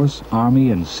 Air Force,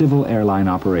 Army, and civil airline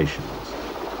operations.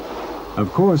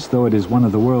 Of course, though it is one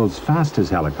of the world's fastest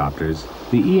helicopters,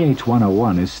 the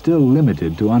EH-101 is still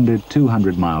limited to under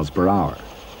 200 miles per hour.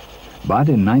 But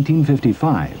in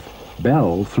 1955,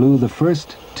 Bell flew the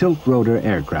first tilt-rotor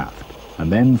aircraft,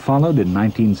 and then followed in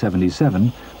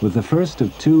 1977 with the first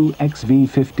of 2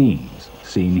 XV-15s,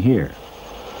 seen here.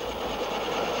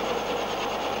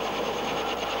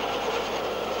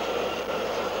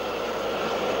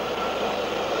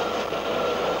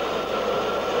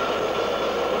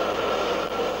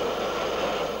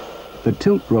 The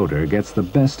tilt rotor gets the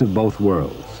best of both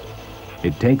worlds.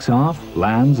 It takes off,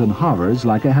 lands, and hovers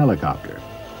like a helicopter.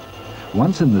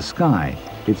 Once in the sky,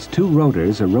 its two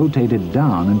rotors are rotated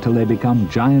down until they become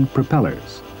giant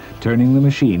propellers, turning the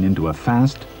machine into a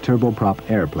fast turboprop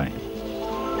airplane.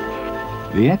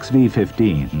 The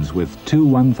XV-15s, with two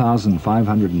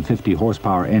 1,550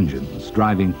 horsepower engines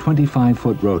driving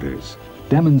 25-foot rotors,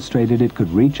 demonstrated it could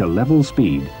reach a level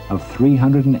speed of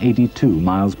 382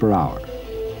 miles per hour.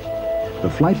 The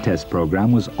flight test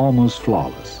program was almost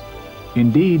flawless.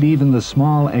 Indeed, even the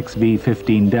small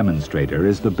XV-15 demonstrator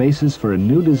is the basis for a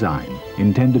new design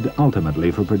intended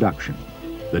ultimately for production,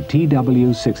 the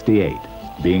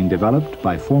TW-68, being developed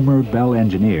by former Bell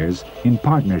engineers in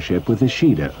partnership with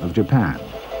Ishida of Japan.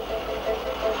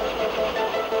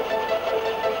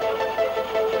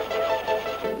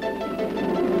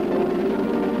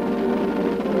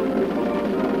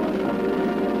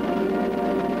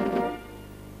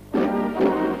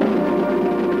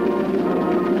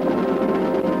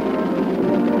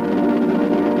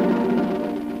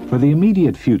 For the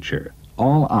immediate future,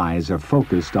 all eyes are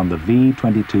focused on the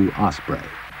V-22 Osprey.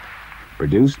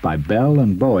 Produced by Bell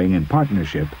and Boeing in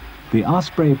partnership, the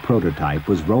Osprey prototype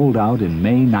was rolled out in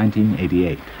May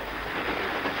 1988.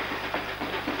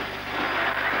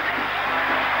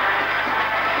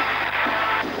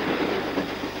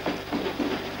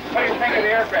 What do you think of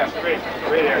the aircraft? Great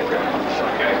aircraft.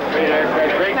 Okay, great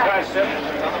aircraft, great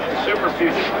concept, super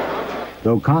future.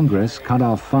 Though Congress cut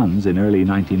off funds in early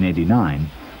 1989,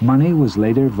 money was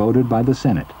later voted by the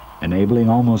Senate, enabling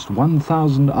almost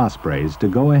 1,000 Ospreys to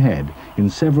go ahead in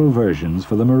several versions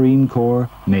for the Marine Corps,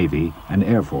 Navy, and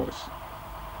Air Force.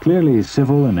 Clearly,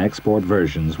 civil and export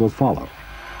versions will follow.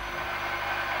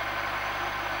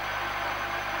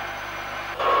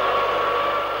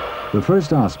 The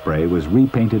first Osprey was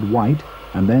repainted white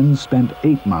and then spent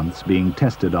 8 months being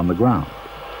tested on the ground.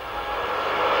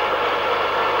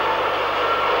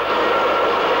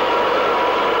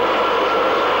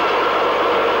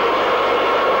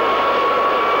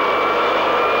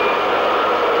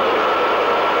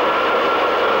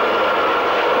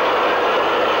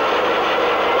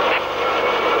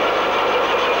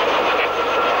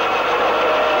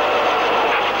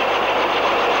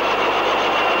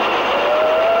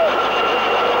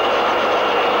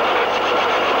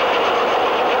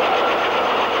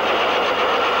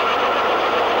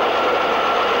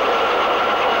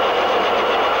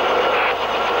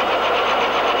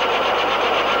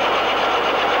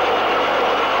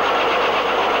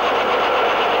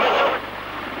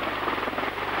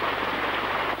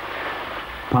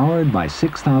 Powered by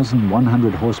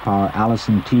 6,100 horsepower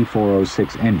Allison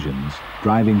T406 engines,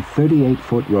 driving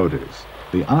 38-foot rotors,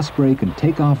 the Osprey can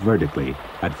take off vertically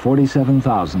at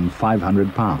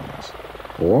 47,500 pounds,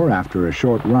 or after a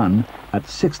short run at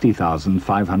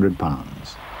 60,500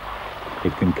 pounds.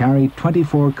 It can carry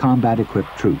 24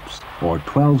 combat-equipped troops, or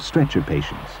 12 stretcher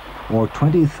patients, or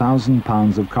 20,000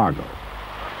 pounds of cargo.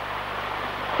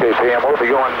 Okay, PM, we'll be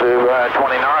going to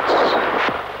 20 knots.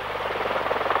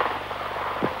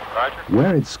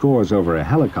 Where it scores over a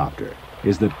helicopter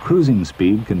is that cruising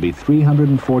speed can be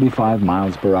 345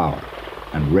 miles per hour,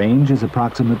 and range is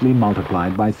approximately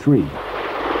multiplied by 3. Okay,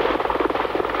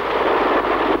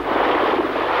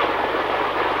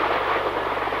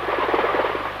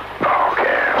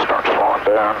 start slowing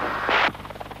down.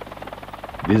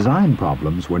 Design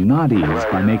problems were not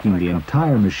eased by making the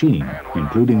entire machine,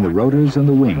 including the rotors and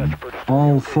the wing,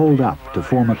 all fold up to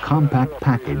form a compact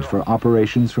package for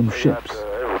operations from ships.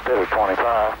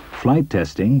 Flight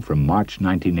testing from March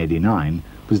 1989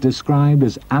 was described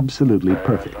as absolutely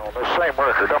perfect. On this same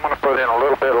record, I'm going to put in a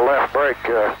little bit of left brake.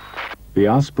 The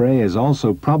Osprey is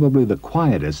also probably the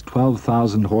quietest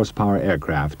 12,000 horsepower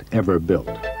aircraft ever built.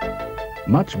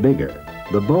 Much bigger,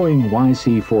 the Boeing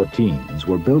YC-14s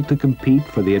were built to compete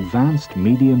for the Advanced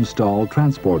Medium Stall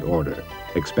Transport Order,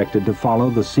 expected to follow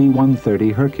the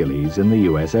C-130 Hercules in the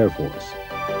U.S. Air Force.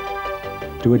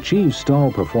 To achieve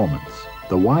stall performance,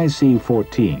 the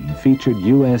YC-14 featured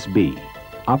USB,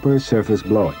 upper surface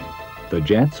blowing. The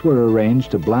jets were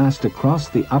arranged to blast across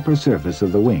the upper surface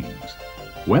of the wings.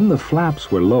 When the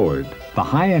flaps were lowered, the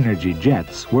high-energy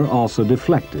jets were also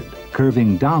deflected,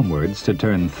 curving downwards to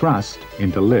turn thrust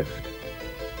into lift.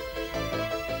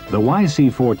 The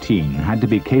YC-14 had to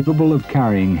be capable of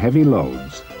carrying heavy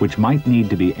loads, which might need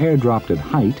to be airdropped at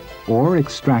height or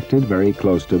extracted very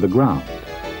close to the ground.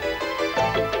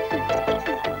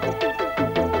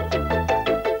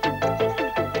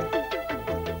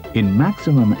 In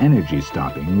maximum energy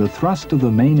stopping, the thrust of the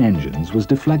main engines was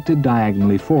deflected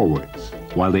diagonally forwards,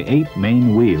 while the 8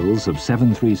 main wheels of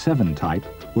 737 type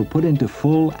were put into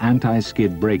full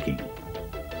anti-skid braking.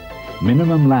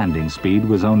 Minimum landing speed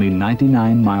was only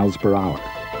 99 miles per hour.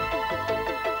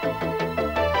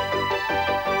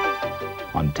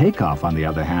 On takeoff, on the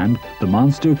other hand, the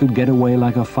monster could get away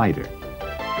like a fighter.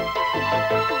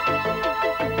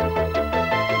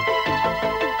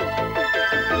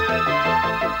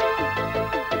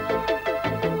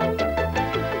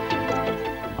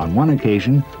 On one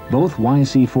occasion, both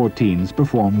YC-14s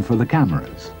performed for the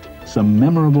cameras. Some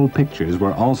memorable pictures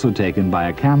were also taken by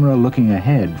a camera looking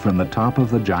ahead from the top of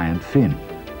the giant fin.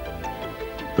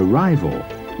 The rival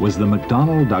was the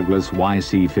McDonnell Douglas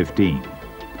YC-15.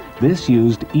 This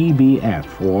used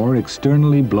EBF, or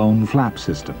externally blown flap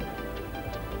system.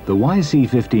 The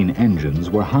YC-15 engines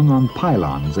were hung on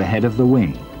pylons ahead of the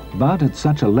wing, but at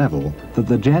such a level that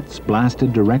the jets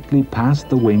blasted directly past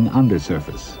the wing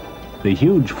undersurface. The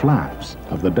huge flaps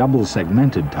of the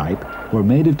double-segmented type were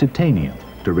made of titanium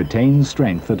to retain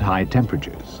strength at high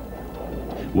temperatures.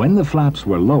 When the flaps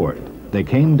were lowered, they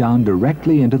came down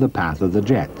directly into the path of the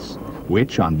jets,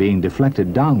 which, on being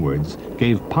deflected downwards,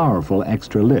 gave powerful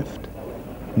extra lift.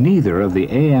 Neither of the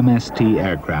AMST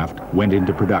aircraft went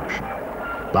into production,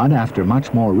 but after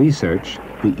much more research,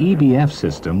 the EBF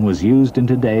system was used in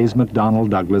today's McDonnell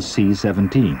Douglas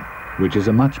C-17, which is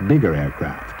a much bigger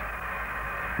aircraft.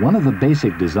 One of the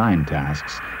basic design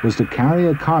tasks was to carry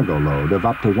a cargo load of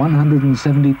up to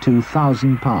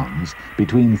 172,000 pounds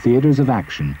between theaters of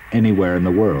action anywhere in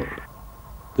the world.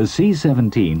 The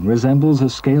C-17 resembles a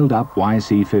scaled-up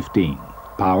YC-15,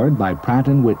 powered by Pratt &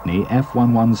 Whitney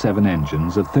F117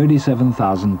 engines of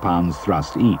 37,000 pounds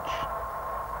thrust each.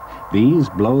 These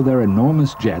blow their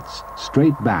enormous jets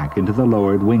straight back into the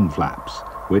lowered wing flaps,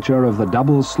 which are of the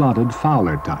double-slotted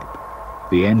Fowler type.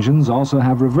 The engines also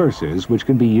have reversers which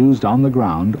can be used on the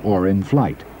ground or in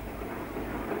flight.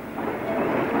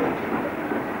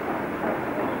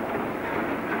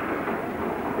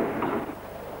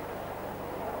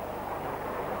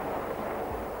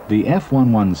 The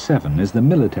F117 is the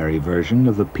military version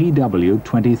of the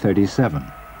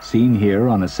PW-2037, seen here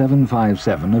on a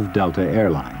 757 of Delta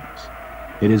Airlines.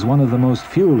 It is one of the most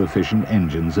fuel-efficient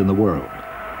engines in the world.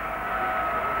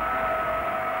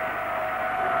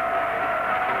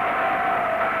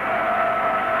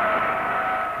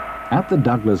 At the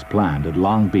Douglas plant at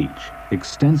Long Beach,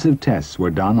 extensive tests were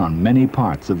done on many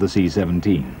parts of the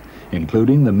C-17,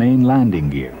 including the main landing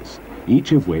gears,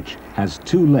 each of which has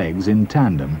 2 legs in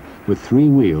tandem with 3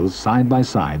 wheels side by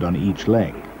side on each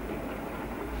leg.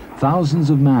 Thousands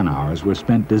of man-hours were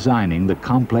spent designing the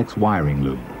complex wiring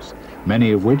looms,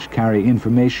 many of which carry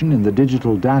information in the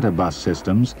digital data bus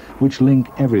systems which link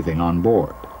everything on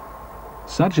board.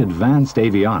 Such advanced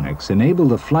avionics enable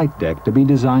the flight deck to be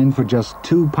designed for just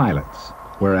 2 pilots,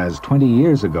 whereas 20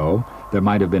 years ago there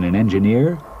might have been an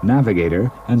engineer,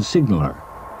 navigator, and signaller.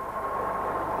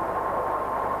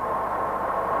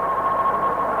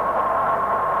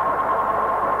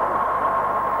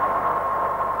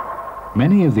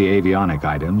 Many of the avionic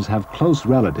items have close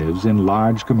relatives in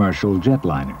large commercial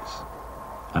jetliners.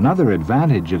 Another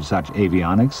advantage of such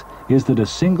avionics is that a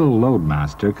single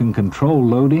loadmaster can control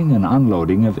loading and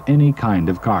unloading of any kind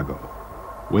of cargo.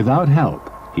 Without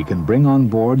help, he can bring on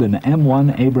board an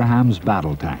M1 Abrams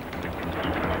battle tank.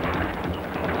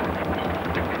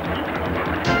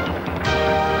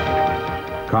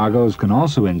 Cargoes can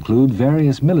also include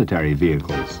various military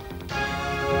vehicles,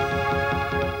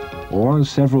 or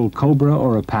several Cobra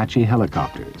or Apache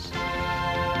helicopters.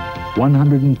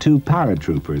 102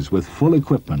 paratroopers with full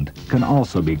equipment can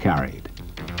also be carried.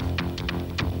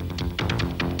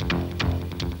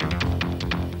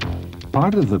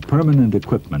 Part of the permanent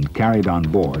equipment carried on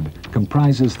board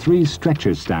comprises 3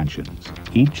 stretcher stanchions,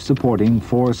 each supporting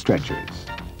 4 stretchers.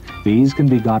 These can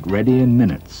be got ready in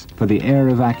minutes for the air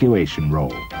evacuation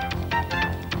roll.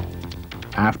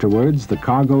 Afterwards, the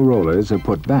cargo rollers are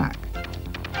put back.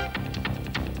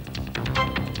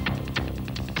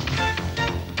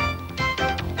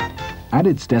 At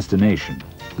its destination,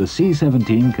 the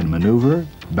C-17 can maneuver,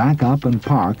 back up, and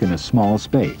park in a small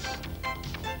space.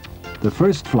 The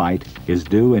first flight is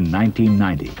due in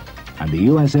 1990, and the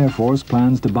U.S. Air Force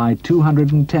plans to buy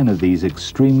 210 of these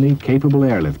extremely capable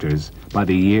airlifters by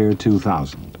the year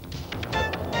 2000.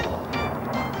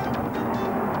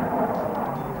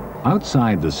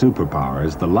 Outside the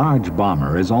superpowers, the large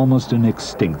bomber is almost an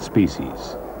extinct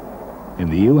species. In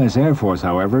the U.S. Air Force,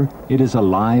 however, it is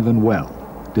alive and well,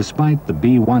 despite the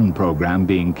B-1 program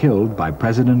being killed by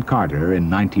President Carter in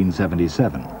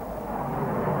 1977.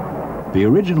 The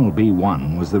original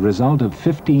B-1 was the result of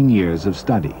 15 years of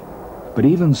study, but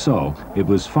even so, it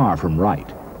was far from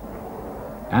right.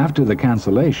 After the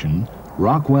cancellation,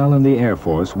 Rockwell and the Air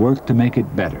Force worked to make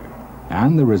it better,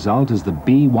 and the result is the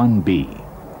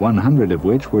B-1B, 100 of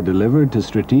which were delivered to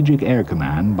Strategic Air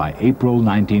Command by April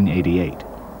 1988.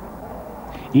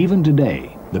 Even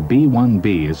today, the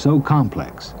B-1B is so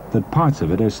complex that parts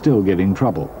of it are still giving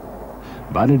trouble.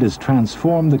 But it has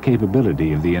transformed the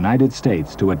capability of the United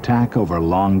States to attack over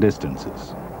long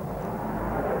distances.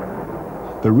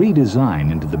 The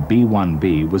redesign into the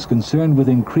B-1B was concerned with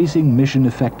increasing mission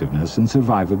effectiveness and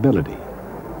survivability.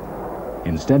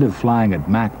 Instead of flying at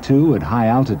Mach 2 at high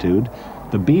altitude,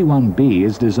 the B-1B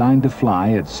is designed to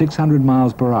fly at 600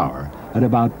 miles per hour at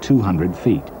about 200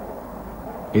 feet.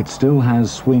 It still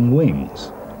has swing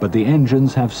wings, but the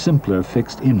engines have simpler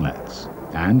fixed inlets,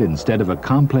 and instead of a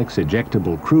complex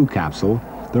ejectable crew capsule,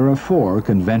 there are 4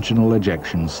 conventional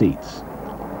ejection seats.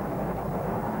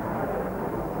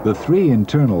 The 3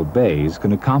 internal bays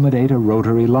can accommodate a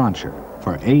rotary launcher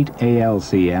for 8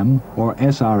 ALCM or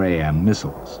SRAM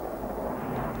missiles.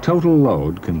 Total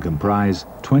load can comprise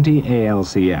 20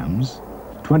 ALCMs,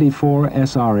 24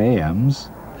 SRAMs,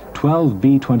 12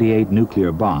 B-28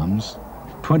 nuclear bombs,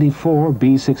 24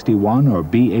 B-61 or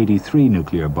B-83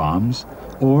 nuclear bombs,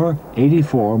 or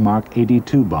 84 Mark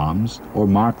 82 bombs or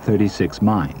Mark 36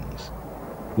 mines.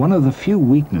 One of the few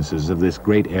weaknesses of this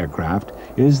great aircraft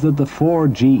is that the 4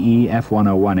 GE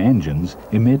F-101 engines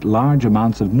emit large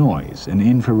amounts of noise and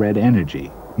infrared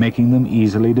energy, making them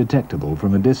easily detectable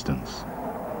from a distance.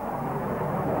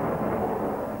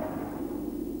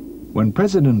 When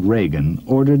President Reagan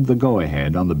ordered the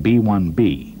go-ahead on the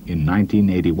B-1B in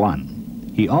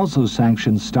 1981, he also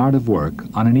sanctioned start of work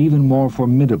on an even more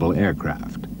formidable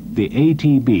aircraft, the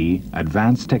ATB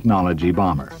Advanced Technology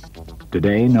Bomber,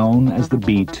 today known as the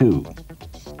B-2.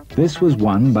 This was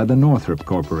won by the Northrop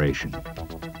Corporation.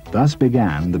 Thus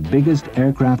began the biggest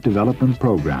aircraft development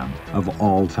program of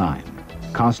all time,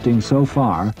 costing so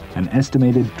far an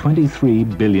estimated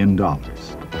 $23 billion.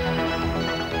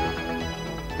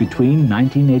 Between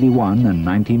 1981 and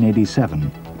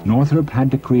 1987, Northrop had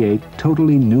to create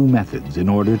totally new methods in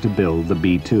order to build the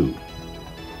B-2.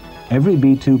 Every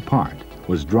B-2 part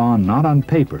was drawn not on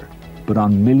paper, but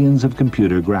on millions of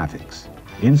computer graphics,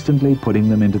 instantly putting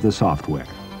them into the software.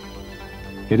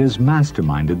 It has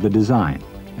masterminded the design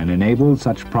and enabled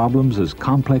such problems as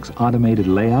complex automated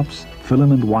layups,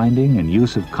 filament winding, and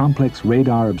use of complex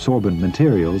radar-absorbent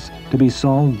materials to be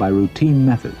solved by routine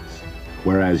methods,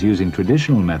 whereas using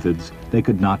traditional methods, they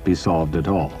could not be solved at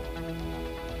all.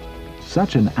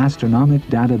 Such an astronomical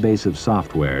database of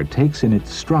software takes in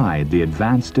its stride the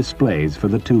advanced displays for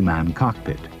the 2-man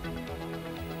cockpit.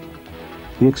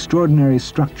 The extraordinary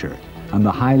structure and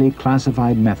the highly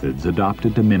classified methods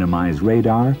adopted to minimize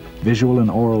radar, visual and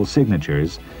oral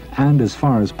signatures, and as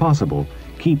far as possible,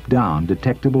 keep down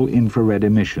detectable infrared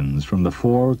emissions from the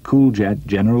 4 Cooljet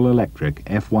General Electric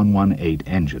F118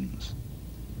 engines.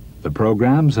 The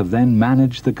programs have then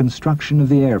managed the construction of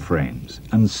the airframes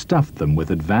and stuffed them with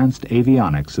advanced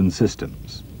avionics and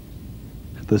systems.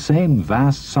 The same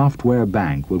vast software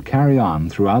bank will carry on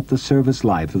throughout the service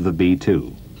life of the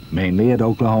B-2, mainly at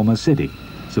Oklahoma City,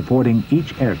 supporting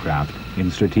each aircraft in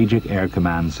Strategic Air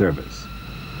Command service.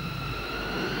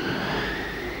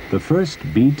 The first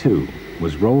B-2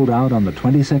 was rolled out on the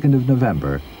 22nd of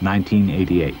November,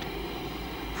 1988.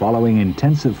 Following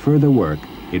intensive further work,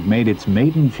 it made its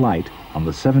maiden flight on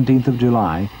the 17th of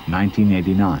July,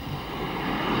 1989.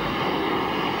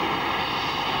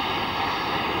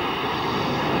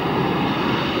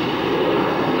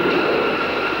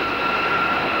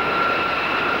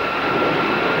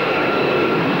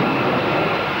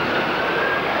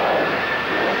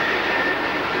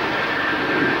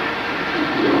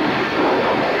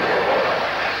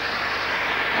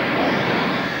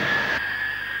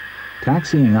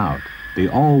 Taxiing out, the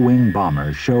all-wing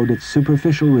bomber showed its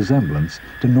superficial resemblance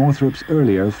to Northrop's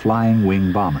earlier flying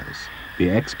wing bombers, the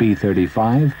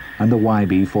XB-35 and the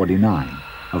YB-49,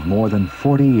 of more than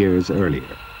 40 years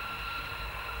earlier.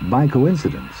 By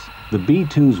coincidence, the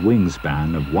B-2's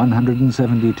wingspan of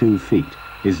 172 feet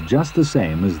is just the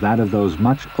same as that of those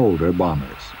much older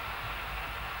bombers.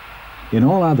 In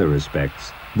all other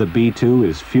respects, the B-2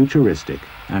 is futuristic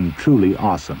and truly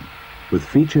awesome, with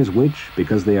features which,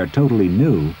 because they are totally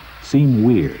new, seem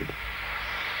weird.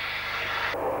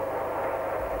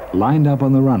 Lined up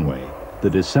on the runway, the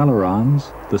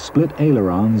deceleronds, the split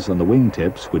ailerons on the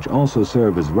wingtips, which also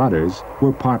serve as rudders,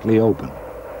 were partly open.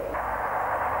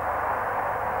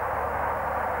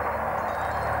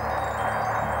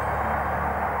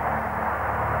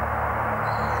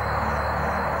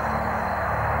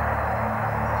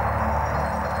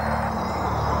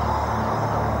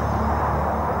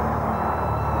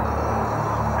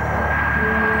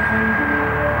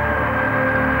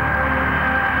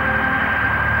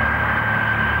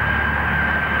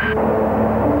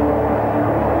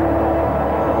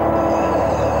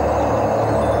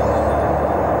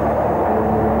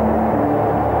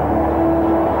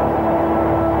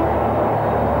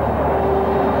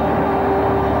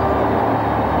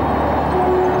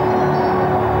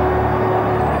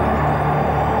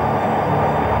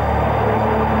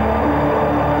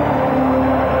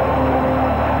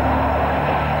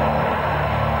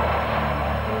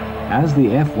 As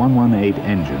the F-118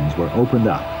 engines were opened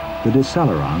up, the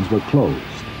decelerons were closed,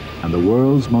 and the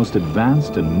world's most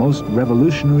advanced and most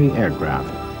revolutionary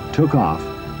aircraft took off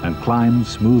and climbed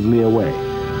smoothly away.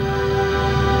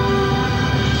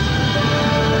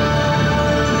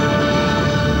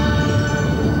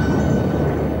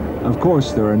 Of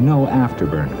course, there are no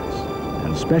afterburners,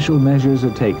 and special measures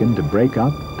are taken to break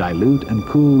up, dilute, and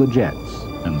cool the jets,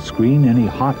 and screen any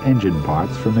hot engine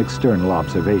parts from external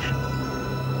observation.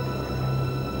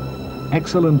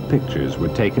 Excellent pictures were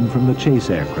taken from the chase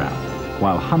aircraft,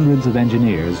 while hundreds of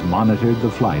engineers monitored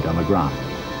the flight on the ground.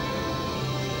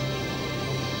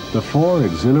 The 4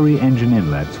 auxiliary engine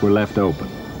inlets were left open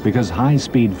because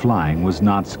high-speed flying was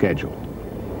not scheduled.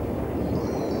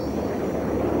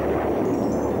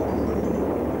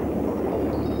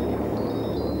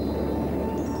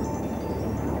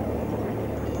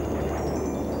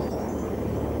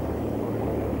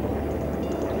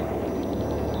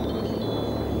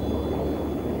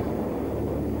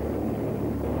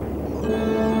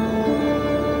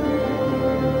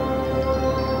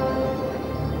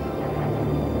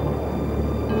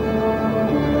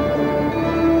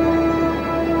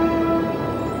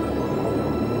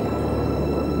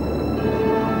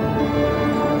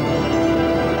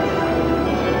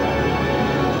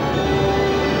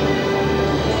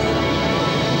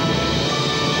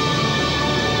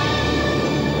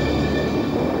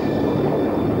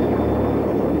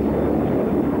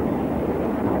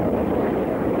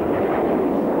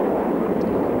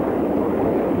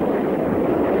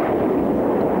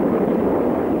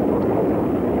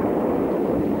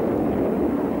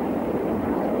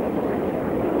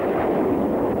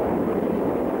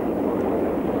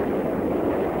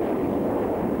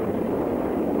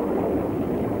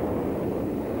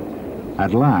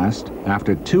 At last,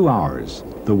 after 2 hours,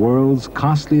 the world's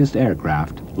costliest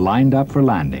aircraft lined up for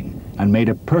landing and made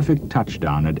a perfect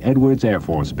touchdown at Edwards Air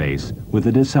Force Base with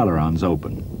the decelerons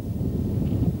open.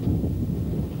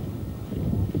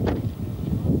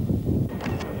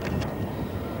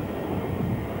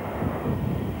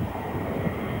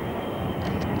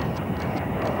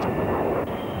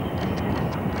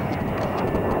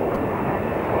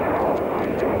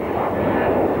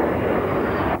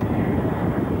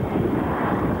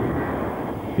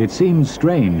 It seems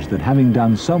strange that having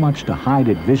done so much to hide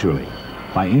it visually,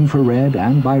 by infrared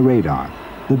and by radar,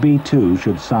 the B-2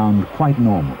 should sound quite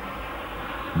normal.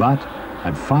 But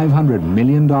at $500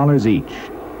 million each,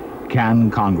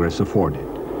 can Congress afford it?